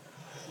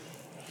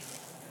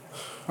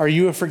 Are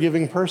you a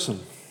forgiving person?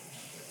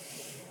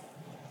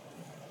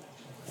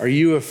 Are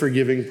you a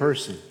forgiving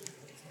person?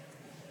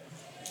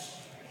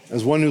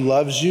 As one who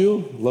loves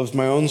you, loves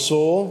my own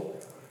soul,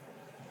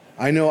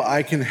 I know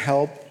I can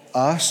help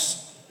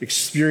us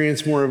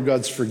experience more of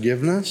God's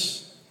forgiveness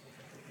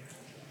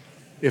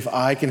if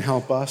I can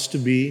help us to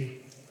be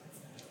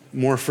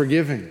more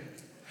forgiving.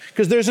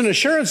 Because there's an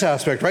assurance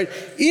aspect, right?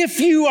 If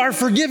you are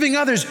forgiving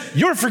others,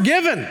 you're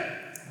forgiven.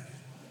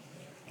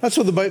 That's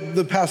what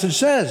the passage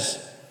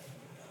says.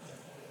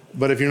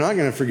 But if you're not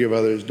going to forgive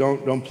others,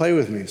 don't play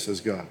with me,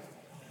 says God.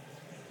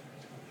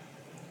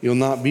 You'll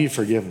not be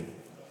forgiven.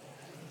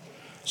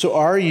 So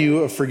are you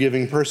a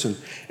forgiving person?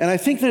 And I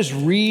think there's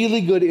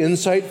really good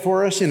insight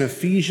for us in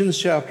Ephesians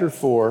chapter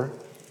 4,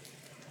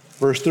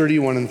 verse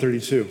 31 and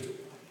 32.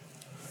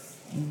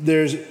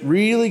 There's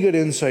really good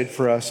insight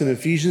for us in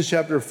Ephesians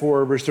chapter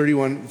 4, verse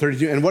 31,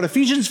 32. And what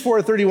Ephesians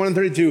 4, 31 and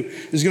 32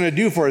 is going to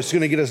do for us is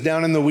going to get us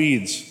down in the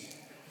weeds.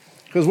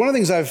 Because one of the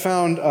things I've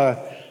found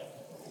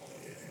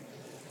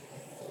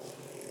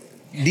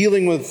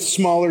dealing with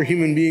smaller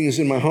human beings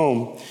in my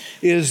home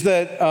is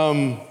that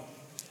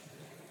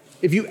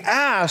if you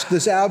ask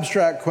this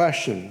abstract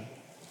question,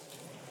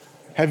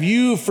 have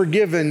you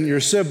forgiven your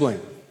sibling?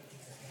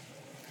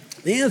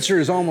 The answer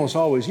is almost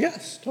always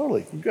yes,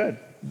 totally, I'm good,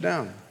 I'm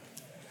down.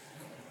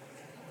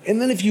 And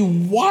then if you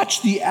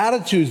watch the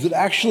attitudes that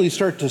actually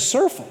start to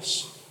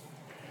surface,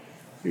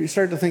 you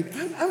start to think,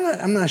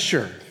 I'm not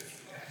sure.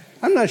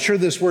 I'm not sure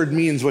this word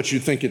means what you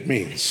think it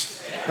means,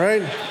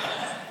 right?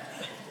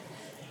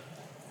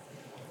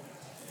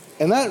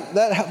 And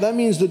that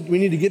means that we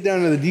need to get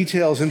down to the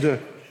details into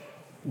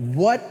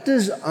what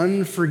does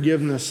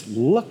unforgiveness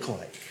look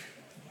like?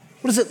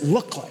 What does it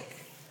look like?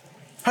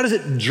 How does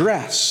it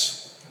dress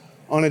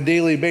on a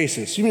daily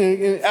basis? You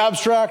mean an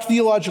abstract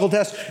theological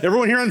test?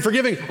 Everyone here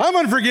unforgiving? I'm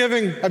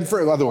unforgiving. I'm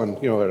for the other one,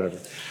 whatever.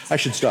 I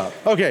should stop.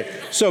 Okay,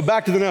 so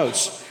back to the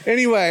notes.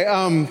 Anyway,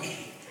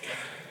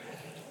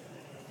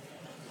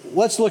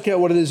 let's look at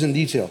what it is in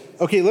detail.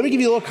 Okay, let me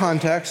give you a little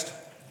context.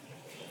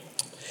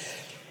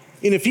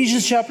 In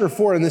Ephesians chapter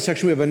 4, in this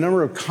section, we have a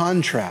number of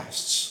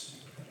contrasts.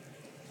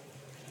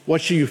 What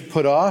should you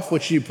put off?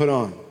 What should you put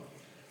on?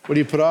 What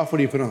do you put off? What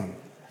do you put on?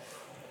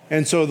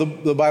 And so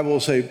the Bible will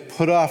say,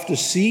 put off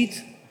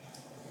deceit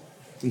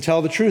and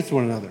tell the truth to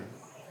one another.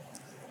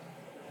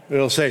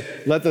 It'll say,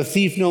 let the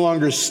thief no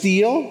longer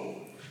steal,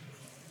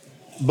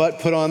 but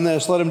put on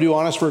this. Let him do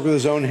honest work with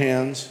his own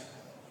hands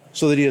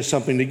so that he has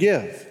something to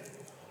give.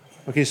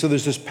 Okay, so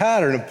there's this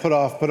pattern of put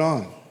off, put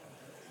on.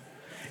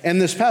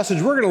 And this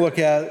passage we're going to look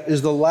at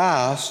is the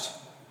last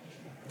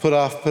put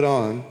off, put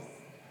on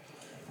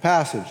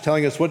passage,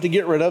 telling us what to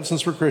get rid of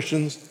since we're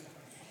Christians,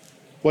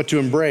 what to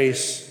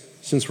embrace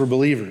since we're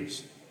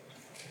believers.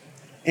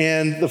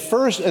 And the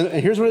first, and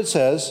here's what it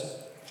says.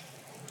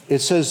 It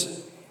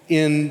says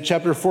in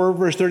chapter 4,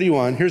 verse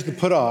 31, here's the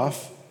put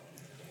off.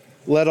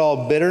 Let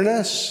all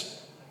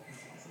bitterness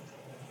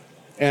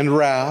and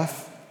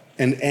wrath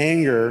and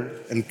anger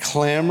and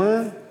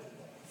clamor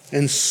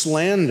and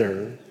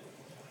slander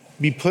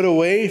be put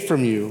away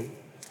from you,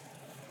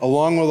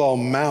 along with all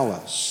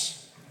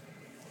malice.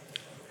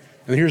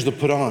 And here's the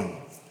put on.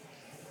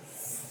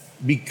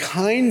 Be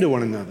kind to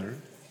one another,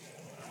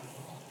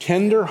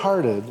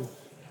 tender-hearted,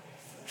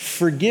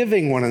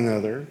 forgiving one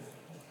another,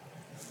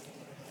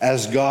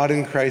 as God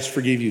in Christ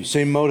forgave you.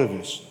 Same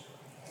motivist.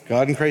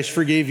 God in Christ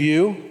forgave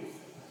you,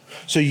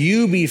 so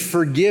you be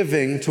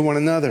forgiving to one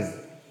another.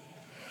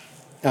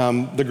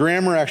 The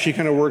grammar actually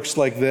kind of works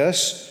like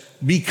this.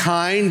 Be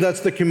kind,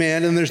 that's the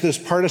command, and there's this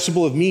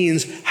participle of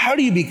means. How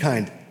do you be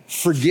kind?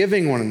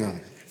 Forgiving one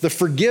another. The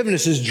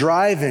forgiveness is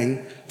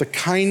driving the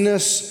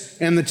kindness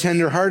and the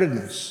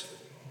tenderheartedness.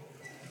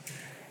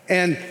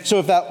 And so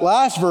if that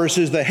last verse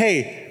is the,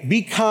 hey,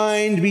 be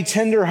kind, be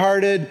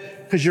tenderhearted,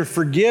 because you're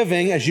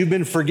forgiving as you've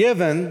been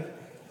forgiven,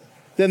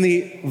 then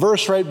the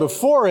verse right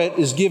before it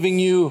is giving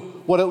you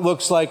what it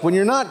looks like when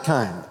you're not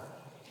kind,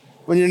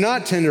 when you're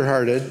not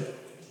tenderhearted,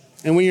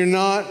 and when you're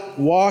not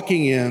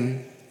walking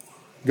in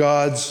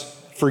God's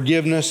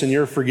forgiveness and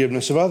your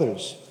forgiveness of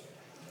others.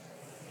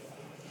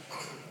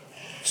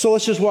 So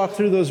let's just walk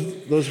through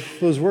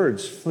those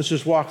words. Let's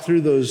just walk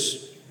through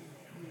those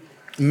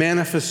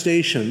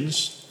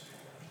manifestations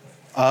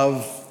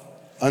of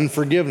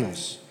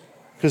unforgiveness.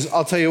 Because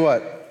I'll tell you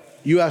what,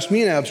 you ask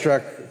me an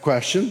abstract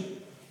question,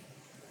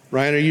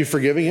 Ryan, are you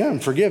forgiving? Yeah, I'm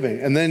forgiving.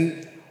 And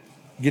then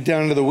get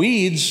down into the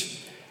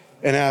weeds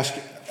and ask,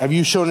 have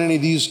you shown any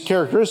of these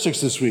characteristics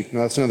this week?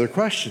 Now that's another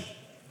question.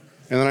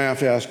 And then I have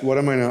to ask, what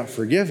am I not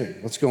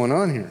forgiving? What's going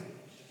on here?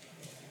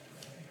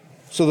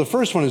 So the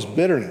first one is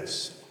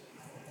bitterness.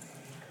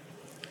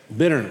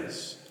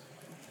 Bitterness.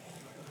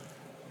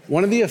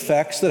 One of the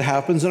effects that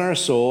happens in our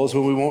souls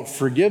when we won't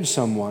forgive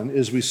someone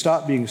is we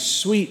stop being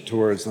sweet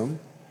towards them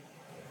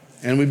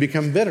and we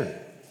become bitter.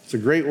 It's a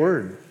great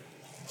word.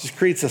 It just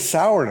creates a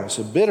sourness,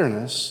 a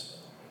bitterness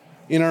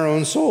in our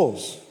own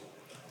souls.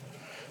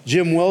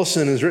 Jim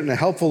Wilson has written a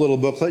helpful little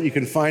booklet you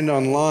can find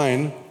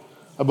online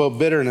about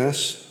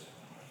bitterness.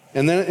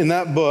 And then in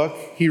that book,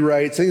 he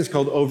writes, I think it's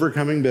called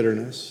Overcoming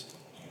Bitterness.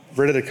 I've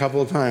read it a couple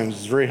of times.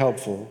 It's very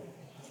helpful.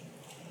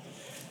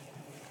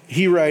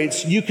 He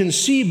writes, you can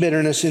see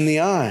bitterness in the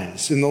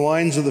eyes, in the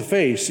lines of the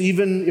face.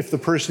 Even if the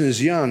person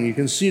is young, you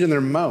can see it in their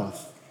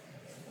mouth.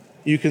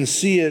 You can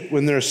see it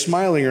when they're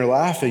smiling or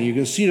laughing. You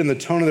can see it in the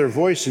tone of their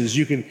voices.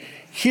 You can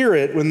hear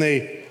it when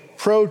they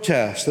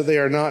protest that they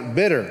are not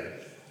bitter.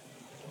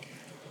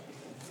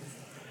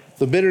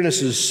 The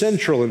bitterness is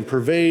central and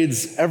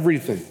pervades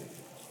everything.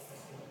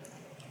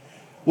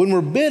 When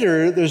we're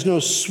bitter, there's no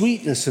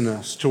sweetness in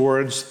us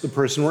towards the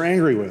person we're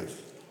angry with.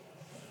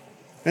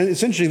 And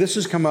essentially, this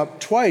has come up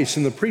twice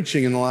in the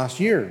preaching in the last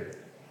year.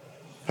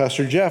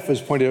 Pastor Jeff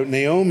has pointed out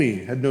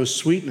Naomi had no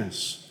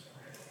sweetness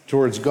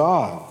towards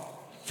God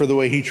for the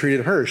way he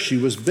treated her. She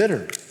was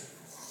bitter.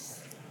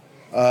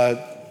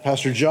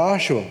 Pastor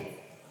Joshua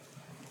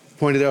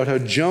pointed out how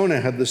Jonah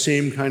had the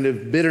same kind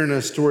of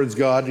bitterness towards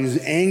God. He was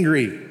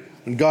angry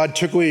when God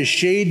took away his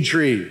shade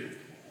tree.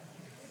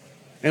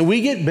 And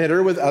we get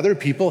bitter with other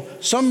people,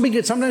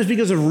 sometimes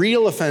because of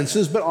real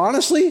offenses, but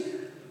honestly,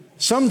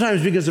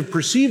 sometimes because of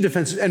perceived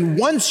offenses. And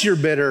once you're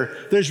bitter,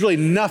 there's really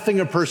nothing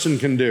a person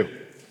can do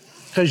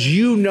because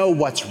you know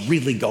what's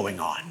really going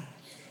on.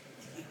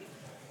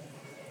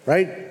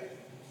 Right?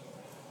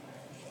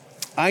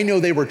 I know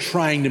they were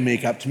trying to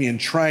make up to me and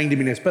trying to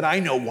be nice, but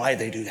I know why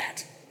they do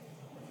that.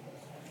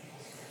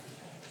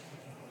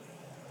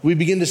 We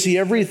begin to see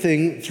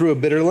everything through a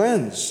bitter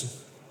lens.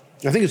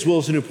 I think it's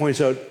Wilson who points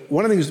out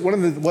one of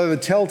the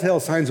telltale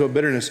signs of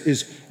bitterness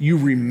is you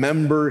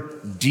remember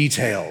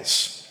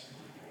details.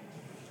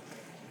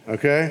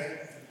 Okay?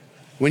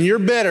 When you're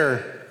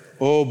bitter,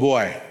 oh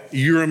boy,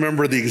 you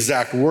remember the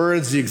exact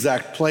words, the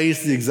exact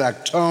place, the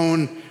exact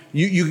tone.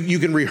 You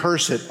can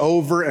rehearse it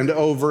over and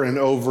over and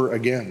over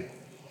again.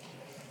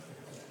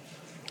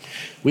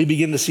 We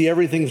begin to see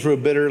everything through a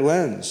bitter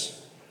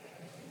lens.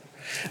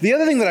 The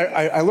other thing that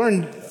I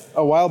learned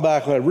a while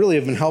back that I really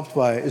have been helped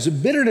by is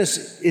that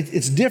bitterness,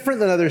 it's different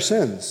than other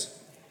sins.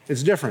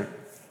 It's different.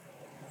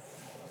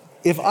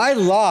 If I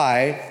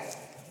lie,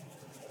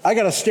 I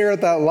got to stare at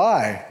that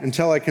lie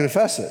until I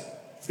confess it.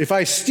 If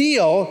I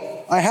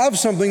steal, I have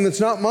something that's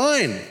not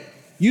mine.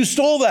 You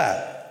stole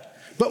that.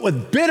 But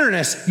with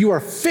bitterness, you are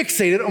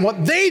fixated on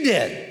what they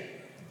did.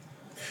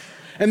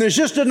 And there's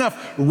just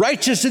enough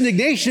righteous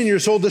indignation in your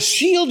soul to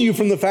shield you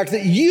from the fact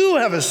that you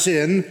have a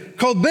sin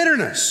called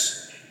bitterness.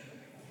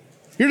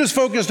 You're just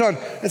focused on,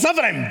 it's not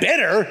that I'm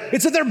bitter,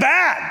 it's that they're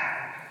bad.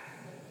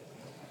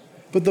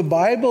 But the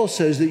Bible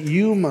says that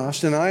you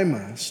must and I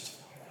must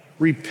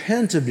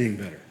repent of being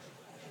bitter.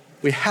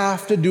 We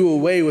have to do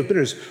away with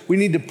bitterness. We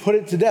need to put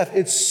it to death.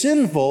 It's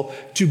sinful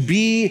to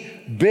be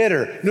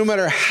bitter, no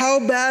matter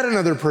how bad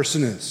another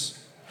person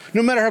is,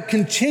 no matter how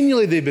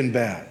continually they've been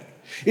bad.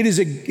 It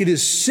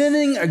is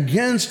sinning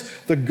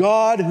against the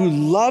God who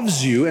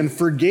loves you and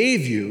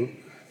forgave you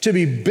to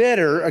be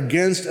bitter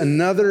against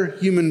another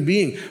human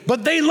being.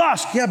 But they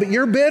lost. Yeah, but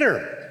you're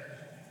bitter.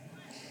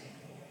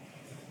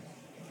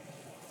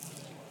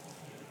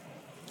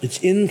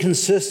 It's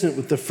inconsistent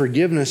with the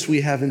forgiveness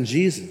we have in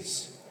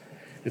Jesus.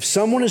 If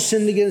someone has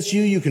sinned against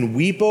you, you can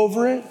weep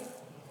over it.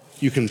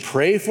 You can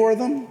pray for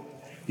them.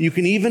 You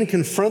can even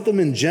confront them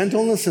in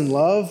gentleness and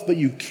love, but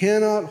you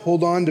cannot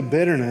hold on to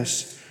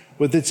bitterness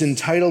with its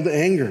entitled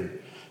anger.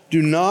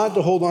 Do not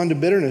hold on to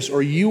bitterness,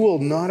 or you will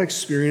not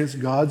experience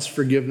God's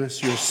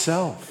forgiveness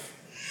yourself.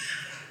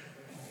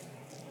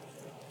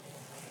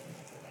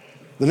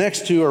 The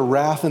next two are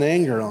wrath and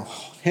anger. I'll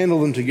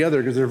handle them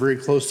together because they're very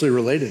closely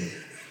related.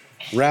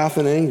 Wrath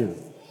and anger.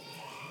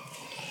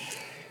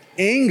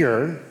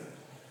 Anger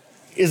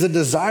is a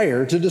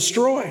desire to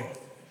destroy.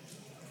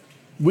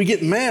 We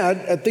get mad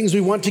at things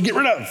we want to get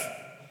rid of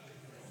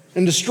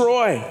and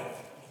destroy.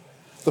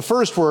 The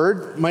first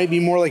word might be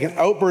more like an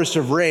outburst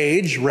of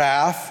rage,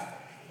 wrath.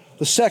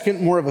 The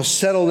second, more of a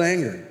settled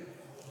anger.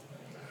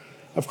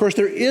 Of course,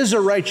 there is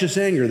a righteous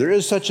anger. There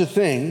is such a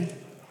thing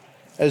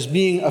as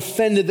being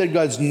offended that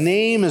God's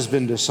name has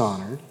been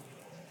dishonored.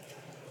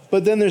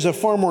 But then there's a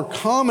far more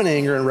common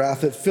anger and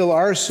wrath that fill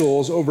our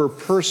souls over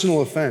personal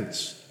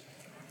offense.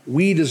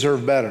 We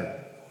deserve better.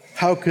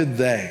 How could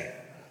they?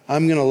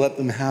 I'm going to let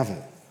them have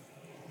it.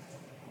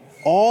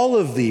 All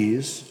of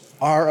these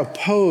are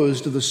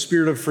opposed to the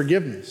spirit of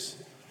forgiveness,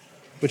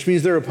 which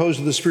means they're opposed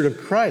to the spirit of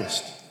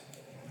Christ.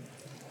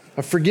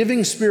 A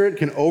forgiving spirit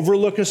can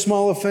overlook a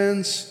small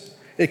offense.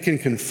 It can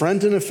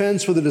confront an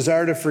offense with a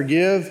desire to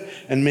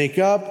forgive and make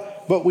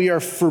up, but we are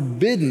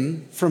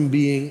forbidden from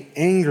being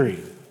angry.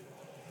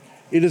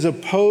 It is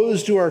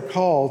opposed to our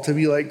call to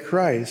be like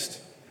Christ,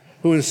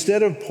 who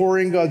instead of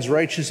pouring God's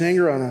righteous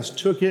anger on us,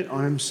 took it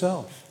on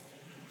himself.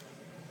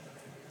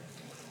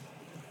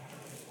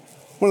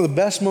 One of the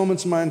best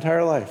moments of my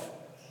entire life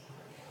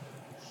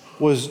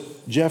was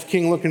Jeff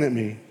King looking at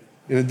me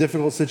in a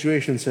difficult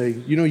situation and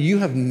saying, you know, you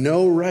have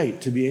no right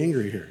to be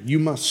angry here. You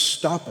must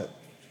stop it.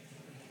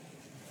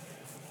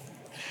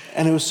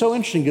 And it was so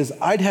interesting because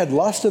I'd had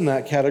lust in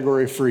that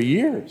category for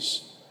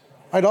years.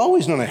 I'd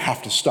always known I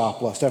have to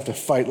stop lust, I have to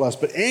fight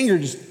lust, but anger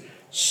is just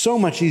so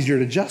much easier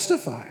to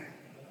justify.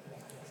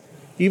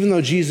 Even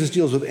though Jesus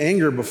deals with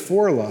anger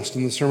before lust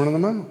in the Sermon on the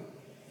Mount.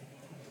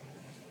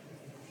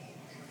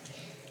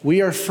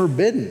 We are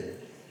forbidden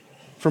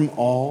from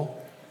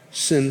all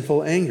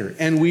sinful anger,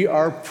 and we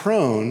are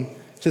prone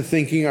to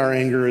thinking our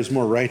anger is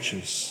more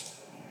righteous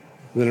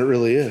than it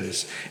really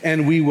is.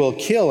 And we will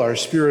kill our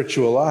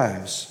spiritual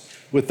lives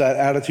with that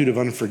attitude of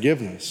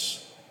unforgiveness.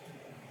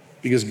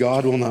 Because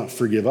God will not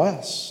forgive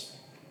us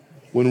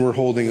when we're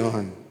holding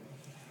on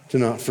to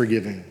not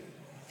forgiving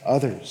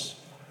others.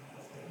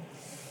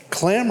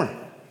 Clamor.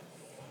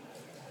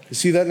 You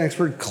see that next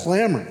word?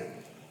 Clamor.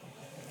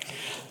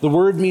 The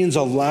word means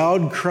a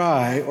loud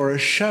cry or a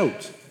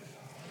shout.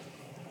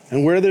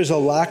 And where there's a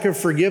lack of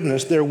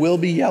forgiveness, there will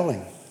be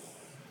yelling.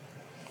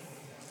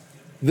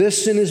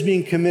 This sin is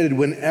being committed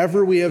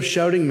whenever we have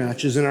shouting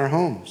matches in our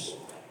homes.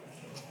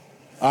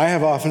 I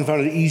have often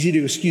found it easy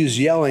to excuse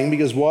yelling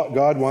because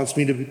God wants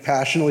me to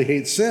passionately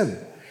hate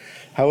sin.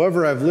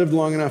 However, I've lived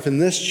long enough in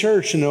this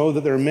church to know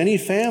that there are many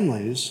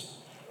families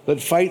that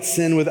fight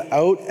sin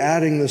without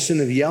adding the sin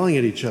of yelling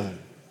at each other.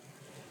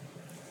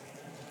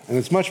 And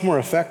it's much more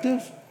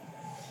effective,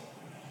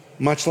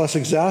 much less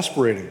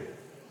exasperating.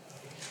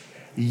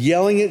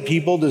 Yelling at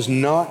people does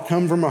not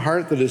come from a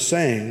heart that is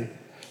saying,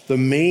 the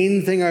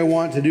main thing I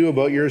want to do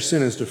about your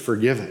sin is to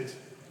forgive it.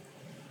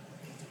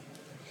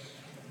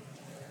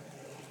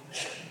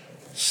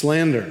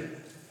 Slander. Do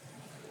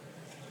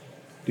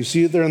you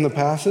see it there in the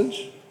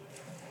passage?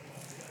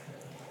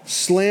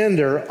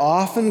 Slander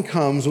often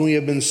comes when we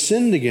have been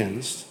sinned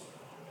against,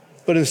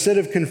 but instead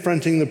of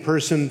confronting the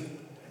person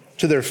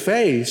to their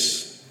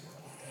face,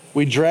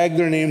 we drag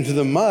their name through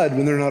the mud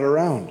when they're not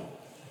around.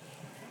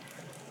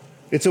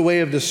 It's a way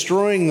of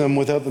destroying them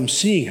without them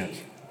seeing it.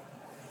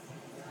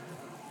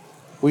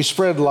 We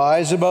spread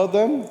lies about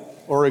them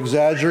or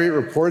exaggerate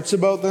reports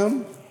about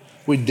them.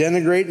 We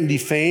denigrate and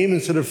defame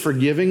instead of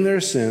forgiving their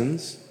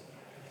sins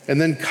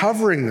and then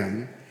covering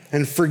them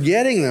and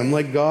forgetting them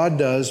like God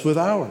does with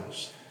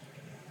ours.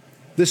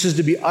 This is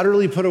to be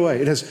utterly put away.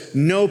 It has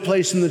no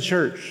place in the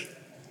church.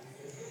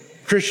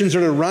 Christians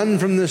are to run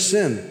from this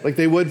sin like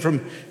they would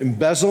from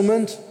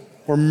embezzlement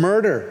or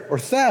murder or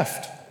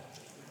theft.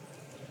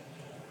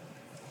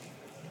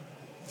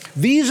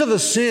 These are the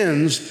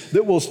sins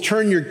that will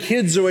turn your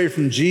kids away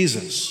from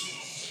Jesus.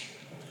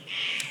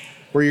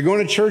 Where you're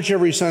going to church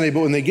every Sunday,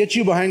 but when they get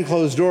you behind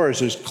closed doors,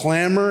 there's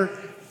clamor,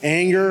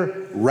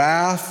 anger,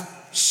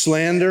 wrath,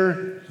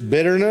 slander,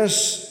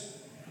 bitterness.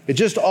 It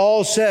just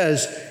all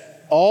says,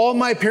 All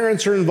my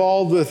parents are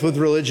involved with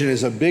religion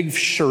is a big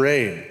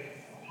charade.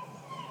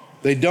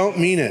 They don't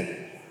mean it,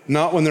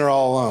 not when they're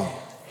all alone.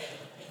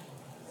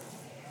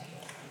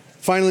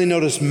 Finally,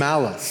 notice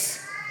malice.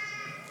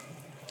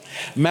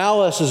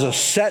 Malice is a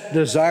set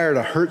desire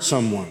to hurt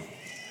someone.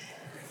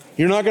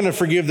 You're not going to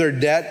forgive their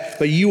debt,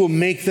 but you will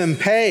make them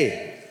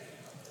pay.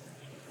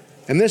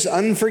 And this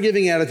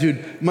unforgiving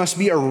attitude must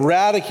be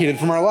eradicated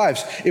from our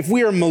lives. If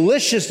we are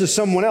malicious to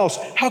someone else,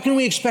 how can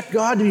we expect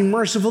God to be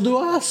merciful to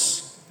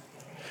us?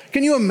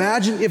 Can you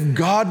imagine if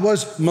God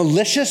was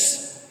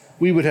malicious?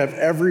 We would have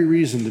every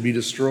reason to be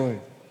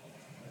destroyed.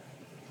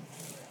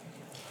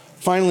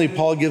 Finally,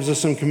 Paul gives us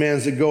some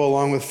commands that go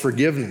along with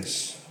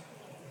forgiveness.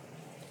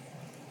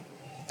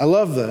 I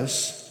love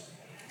this.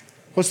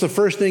 What's the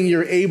first thing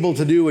you're able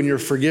to do when you're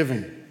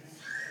forgiving?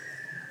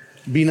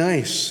 Be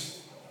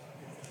nice.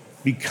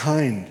 Be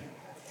kind.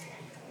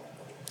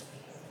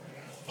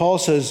 Paul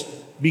says,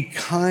 be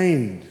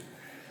kind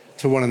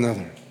to one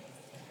another.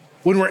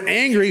 When we're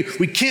angry,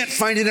 we can't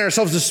find it in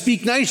ourselves to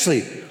speak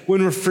nicely.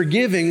 When we're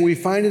forgiving, we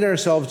find it in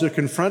ourselves to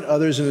confront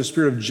others in a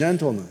spirit of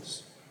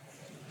gentleness.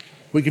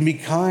 We can be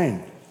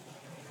kind.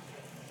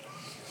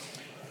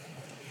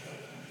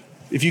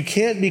 If you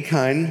can't be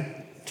kind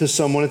to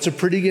someone, it's a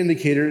pretty good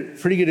indicator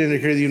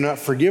that you're not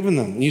forgiven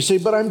them. And you say,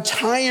 but I'm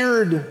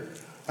tired.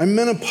 I'm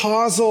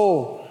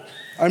menopausal.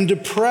 I'm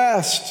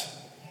depressed.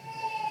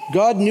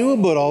 God knew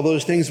about all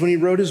those things when he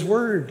wrote his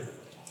word.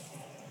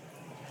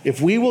 If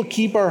we will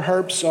keep our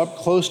hearts up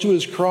close to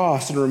his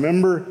cross and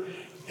remember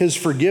his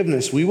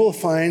forgiveness, we will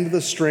find the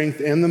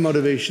strength and the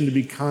motivation to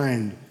be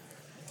kind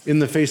in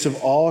the face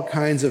of all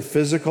kinds of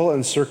physical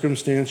and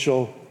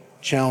circumstantial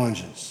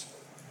challenges.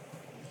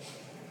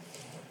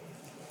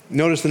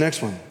 Notice the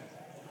next one.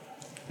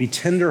 Be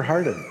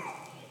tender-hearted.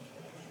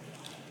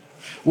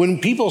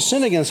 When people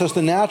sin against us,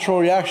 the natural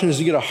reaction is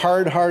to get a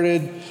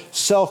hard-hearted,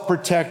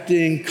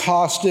 self-protecting,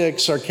 caustic,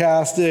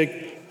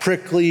 sarcastic,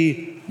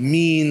 prickly,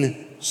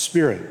 mean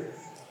spirit.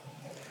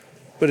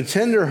 But a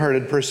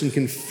tender-hearted person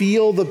can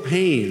feel the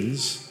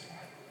pains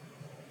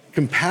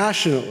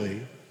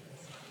compassionately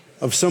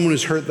of someone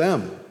who's hurt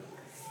them.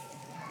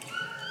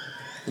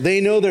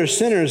 They know they're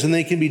sinners and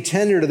they can be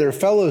tender to their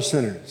fellow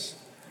sinners.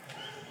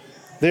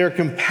 They are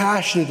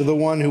compassionate to the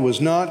one who was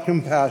not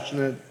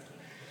compassionate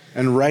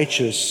and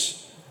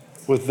righteous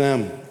with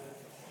them.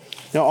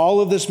 Now,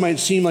 all of this might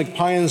seem like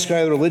pie in the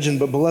sky religion,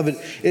 but beloved,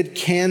 it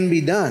can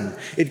be done.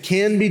 It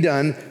can be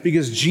done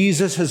because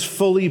Jesus has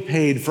fully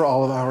paid for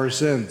all of our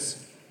sins.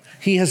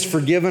 He has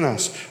forgiven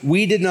us.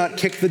 We did not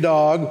kick the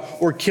dog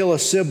or kill a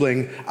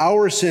sibling.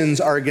 Our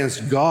sins are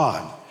against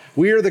God.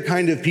 We are the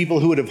kind of people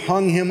who would have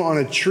hung him on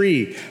a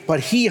tree, but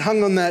he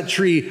hung on that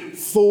tree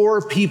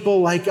for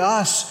people like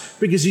us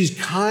because he's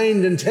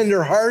kind and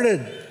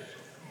tender-hearted.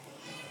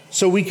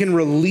 So we can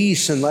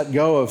release and let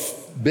go of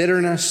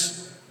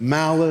bitterness,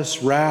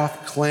 malice,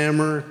 wrath,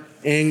 clamor,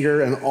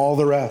 anger, and all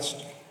the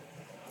rest.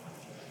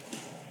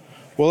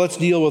 Well, let's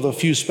deal with a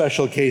few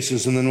special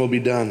cases and then we'll be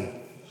done.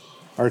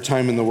 Our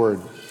time in the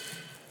Word.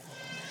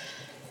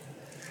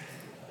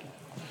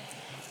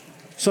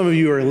 Some of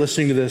you are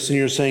listening to this and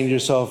you're saying to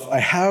yourself, I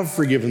have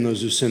forgiven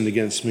those who sinned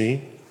against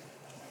me,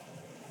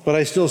 but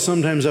I still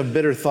sometimes have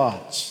bitter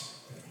thoughts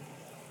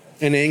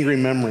and angry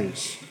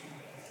memories.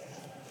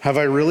 Have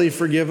I really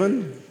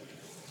forgiven?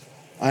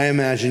 I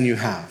imagine you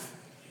have.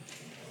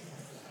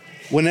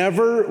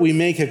 Whenever we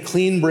make a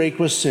clean break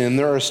with sin,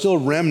 there are still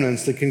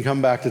remnants that can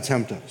come back to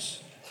tempt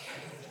us.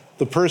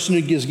 The person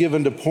who is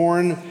given to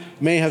porn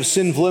may have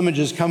sinful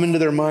images come into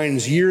their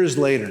minds years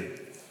later.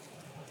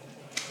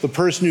 The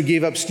person who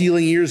gave up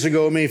stealing years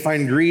ago may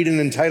find greed and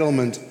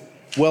entitlement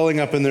welling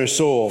up in their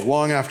soul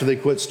long after they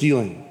quit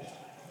stealing.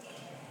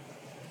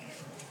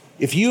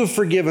 If you have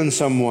forgiven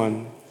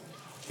someone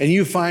and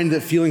you find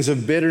that feelings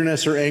of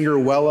bitterness or anger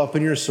well up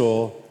in your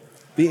soul,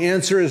 the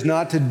answer is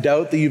not to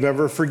doubt that you've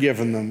ever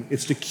forgiven them.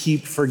 It's to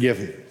keep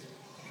forgiving.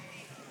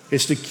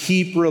 It's to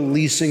keep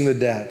releasing the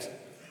debt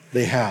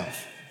they have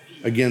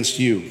against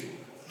you.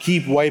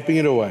 Keep wiping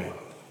it away.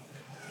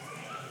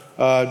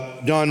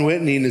 Don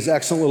Whitney, in his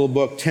excellent little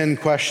book, 10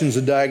 Questions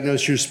to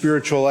Diagnose Your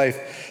Spiritual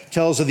Life,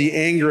 tells of the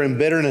anger and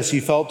bitterness he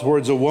felt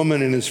towards a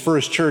woman in his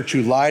first church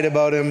who lied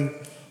about him,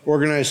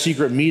 organized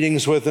secret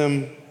meetings with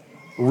him,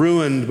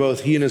 ruined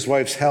both he and his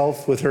wife's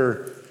health with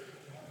her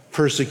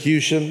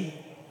persecution.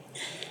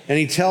 And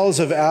he tells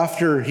of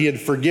after he had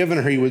forgiven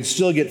her, he would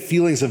still get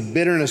feelings of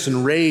bitterness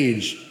and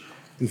rage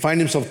and find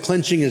himself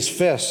clenching his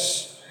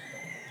fists.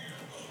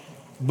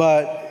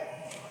 But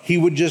he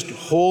would just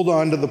hold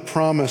on to the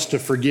promise to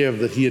forgive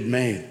that he had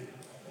made.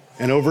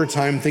 And over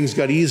time, things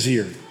got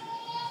easier,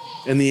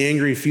 and the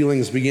angry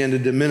feelings began to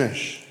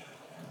diminish.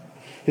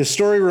 His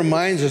story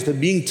reminds us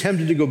that being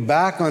tempted to go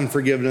back on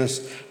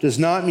forgiveness does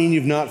not mean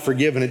you've not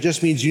forgiven. It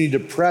just means you need to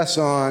press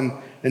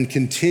on and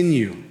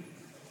continue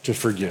to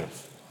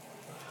forgive.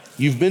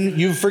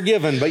 You've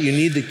forgiven, but you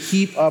need to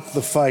keep up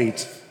the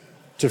fight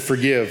to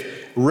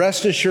forgive.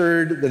 Rest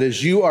assured that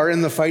as you are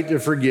in the fight to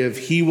forgive,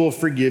 he will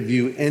forgive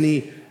you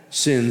any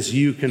sins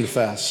you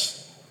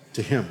confess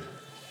to him.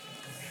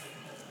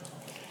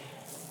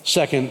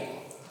 Second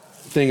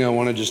thing I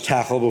want to just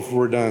tackle before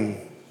we're done.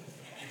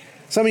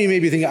 Some of you may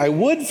be thinking, I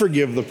would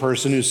forgive the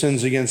person who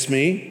sins against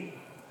me,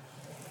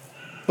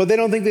 but they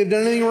don't think they've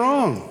done anything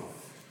wrong.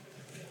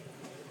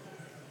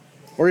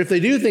 Or if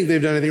they do think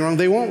they've done anything wrong,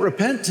 they won't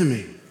repent to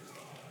me.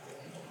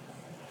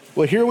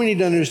 Well, here we need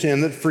to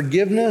understand that for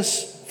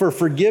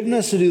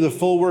forgiveness to do the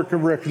full work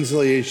of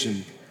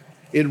reconciliation,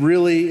 it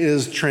really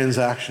is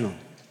transactional.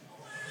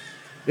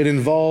 It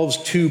involves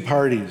two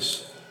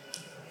parties.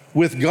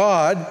 With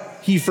God,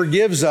 He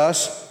forgives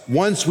us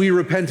once we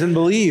repent and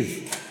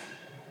believe.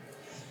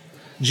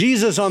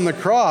 Jesus on the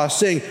cross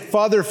saying,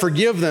 Father,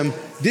 forgive them,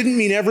 didn't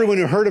mean everyone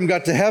who heard Him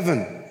got to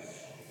heaven.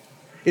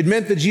 It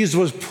meant that Jesus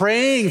was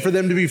praying for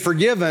them to be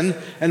forgiven,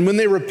 and when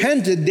they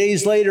repented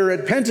days later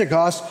at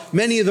Pentecost,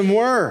 many of them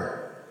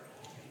were.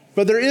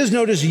 But there is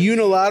no just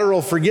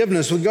unilateral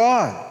forgiveness with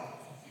God.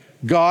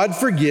 God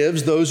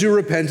forgives those who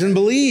repent and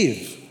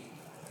believe.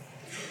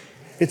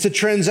 It's a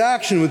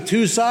transaction with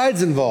two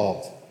sides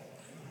involved.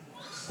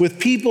 With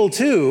people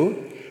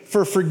too,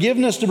 for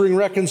forgiveness to bring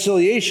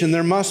reconciliation,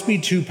 there must be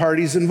two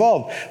parties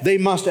involved. They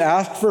must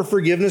ask for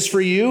forgiveness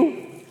for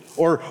you,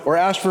 or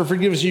ask for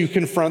forgiveness, you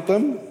confront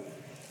them,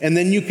 and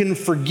then you can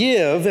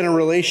forgive and a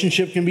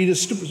relationship can be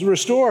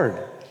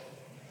restored.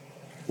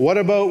 What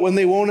about when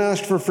they won't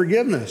ask for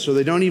forgiveness or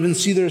they don't even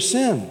see their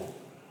sin?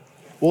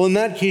 Well, in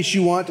that case,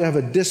 you want to have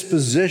a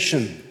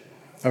disposition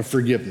of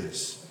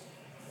forgiveness,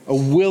 a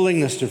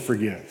willingness to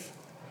forgive.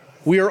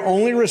 We are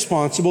only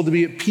responsible to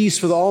be at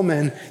peace with all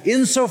men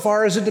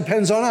insofar as it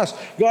depends on us.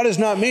 God has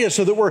not made us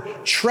so that we're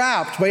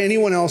trapped by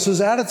anyone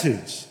else's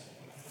attitudes.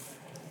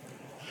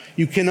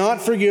 You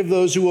cannot forgive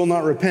those who will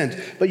not repent,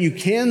 but you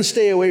can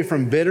stay away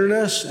from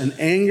bitterness and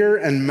anger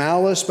and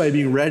malice by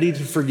being ready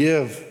to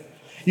forgive.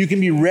 You can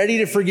be ready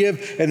to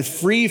forgive and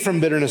free from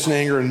bitterness and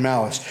anger and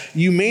malice.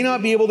 You may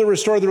not be able to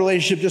restore the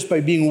relationship just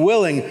by being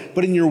willing,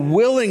 but in your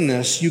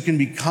willingness, you can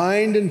be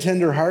kind and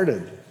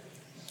tender-hearted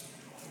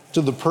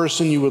to the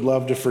person you would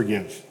love to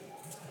forgive.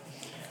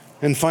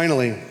 And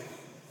finally,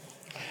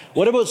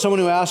 what about someone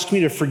who asks me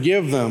to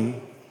forgive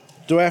them?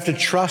 Do I have to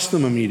trust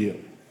them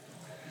immediately?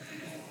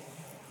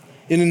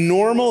 In a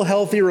normal,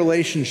 healthy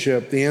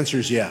relationship, the answer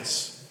is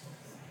yes.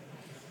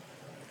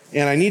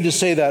 And I need to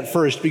say that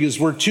first because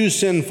we're too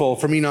sinful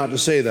for me not to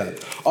say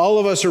that. All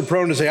of us are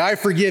prone to say, I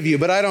forgive you,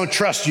 but I don't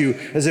trust you,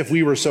 as if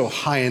we were so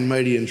high and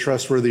mighty and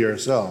trustworthy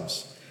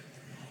ourselves.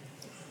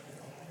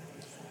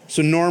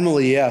 So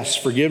normally, yes,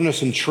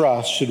 forgiveness and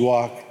trust should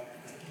walk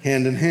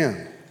hand in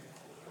hand.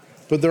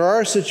 But there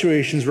are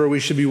situations where we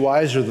should be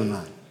wiser than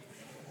that.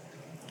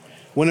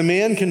 When a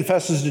man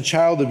confesses to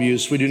child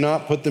abuse, we do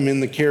not put them in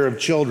the care of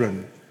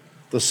children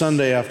the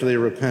Sunday after they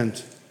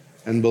repent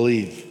and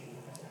believe.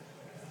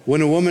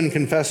 When a woman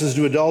confesses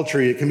to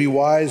adultery, it can be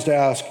wise to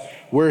ask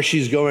where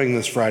she's going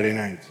this Friday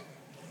night.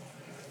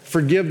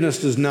 Forgiveness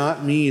does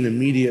not mean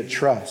immediate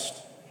trust.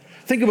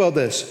 Think about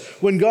this.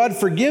 When God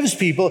forgives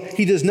people,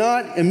 He does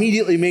not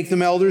immediately make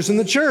them elders in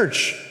the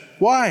church.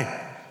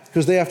 Why?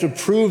 Because they have to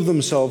prove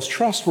themselves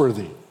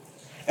trustworthy.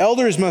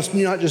 Elders must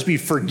not just be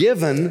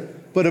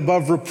forgiven, but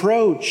above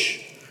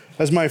reproach.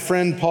 As my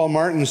friend Paul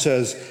Martin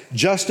says,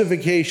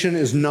 justification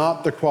is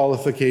not the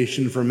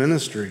qualification for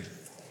ministry.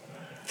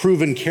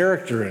 Proven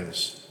character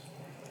is.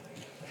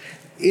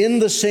 In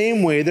the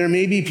same way, there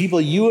may be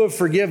people you have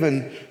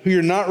forgiven who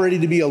you're not ready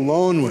to be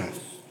alone with.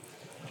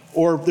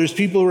 Or there's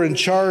people who are in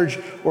charge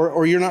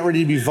or you're not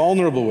ready to be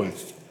vulnerable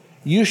with.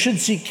 You should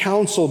seek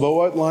counsel about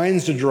what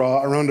lines to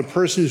draw around a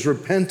person who's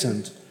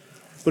repentant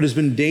but has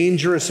been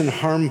dangerous and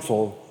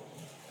harmful.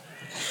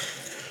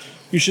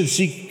 You should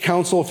seek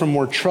counsel from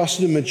more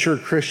trusted and mature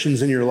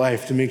Christians in your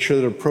life to make sure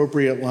that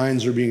appropriate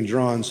lines are being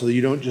drawn so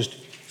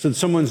that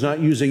someone's not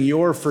using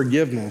your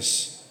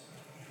forgiveness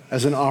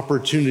as an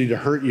opportunity to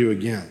hurt you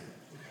again.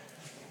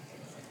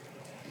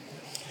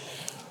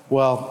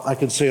 Well, I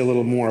could say a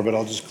little more, but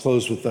I'll just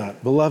close with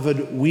that.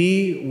 Beloved,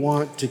 we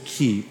want to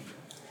keep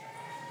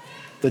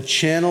the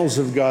channels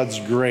of God's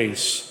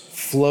grace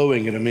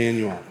flowing at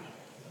Emmanuel.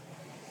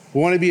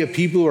 We want to be a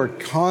people who are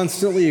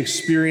constantly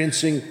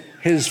experiencing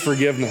His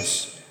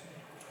forgiveness.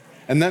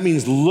 And that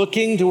means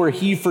looking to where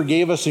He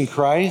forgave us in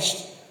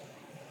Christ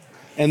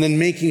and then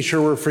making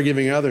sure we're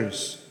forgiving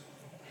others.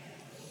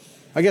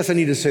 I guess I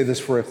need to say this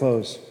before I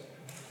close.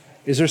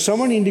 Is there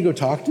someone you need to go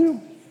talk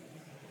to?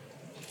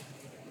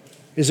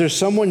 Is there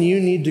someone you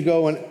need to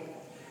go and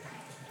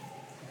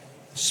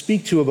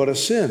speak to about a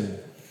sin?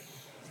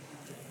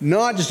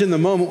 Not just in the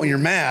moment when you're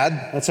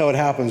mad. That's how it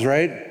happens,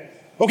 right?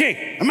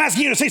 Okay, I'm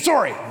asking you to say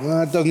sorry.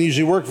 Well, that doesn't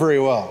usually work very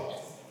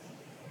well.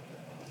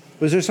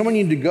 But is there someone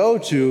you need to go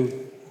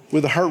to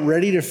with a heart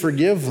ready to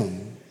forgive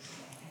them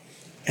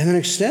and then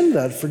extend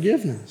that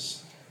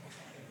forgiveness?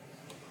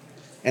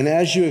 And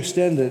as you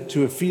extend it,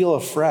 to feel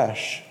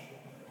afresh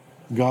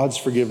God's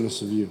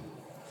forgiveness of you.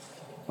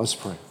 Let's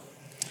pray.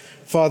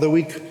 Father,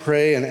 we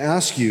pray and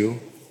ask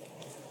you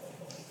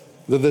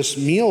that this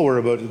meal we're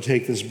about to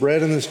take, this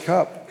bread and this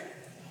cup,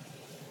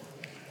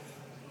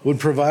 would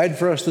provide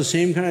for us the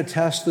same kind of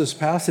test this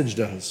passage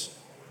does.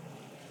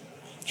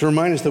 To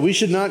remind us that we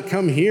should not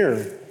come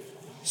here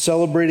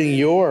celebrating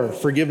your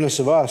forgiveness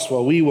of us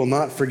while we will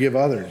not forgive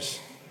others.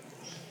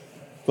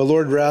 But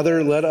Lord,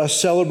 rather, let us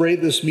celebrate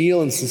this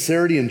meal in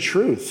sincerity and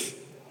truth,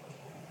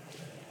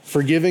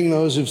 forgiving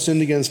those who've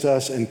sinned against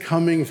us and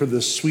coming for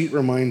this sweet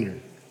reminder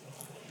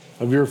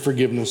of your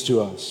forgiveness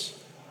to us.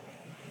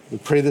 We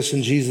pray this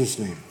in Jesus'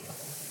 name.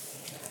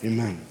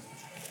 Amen.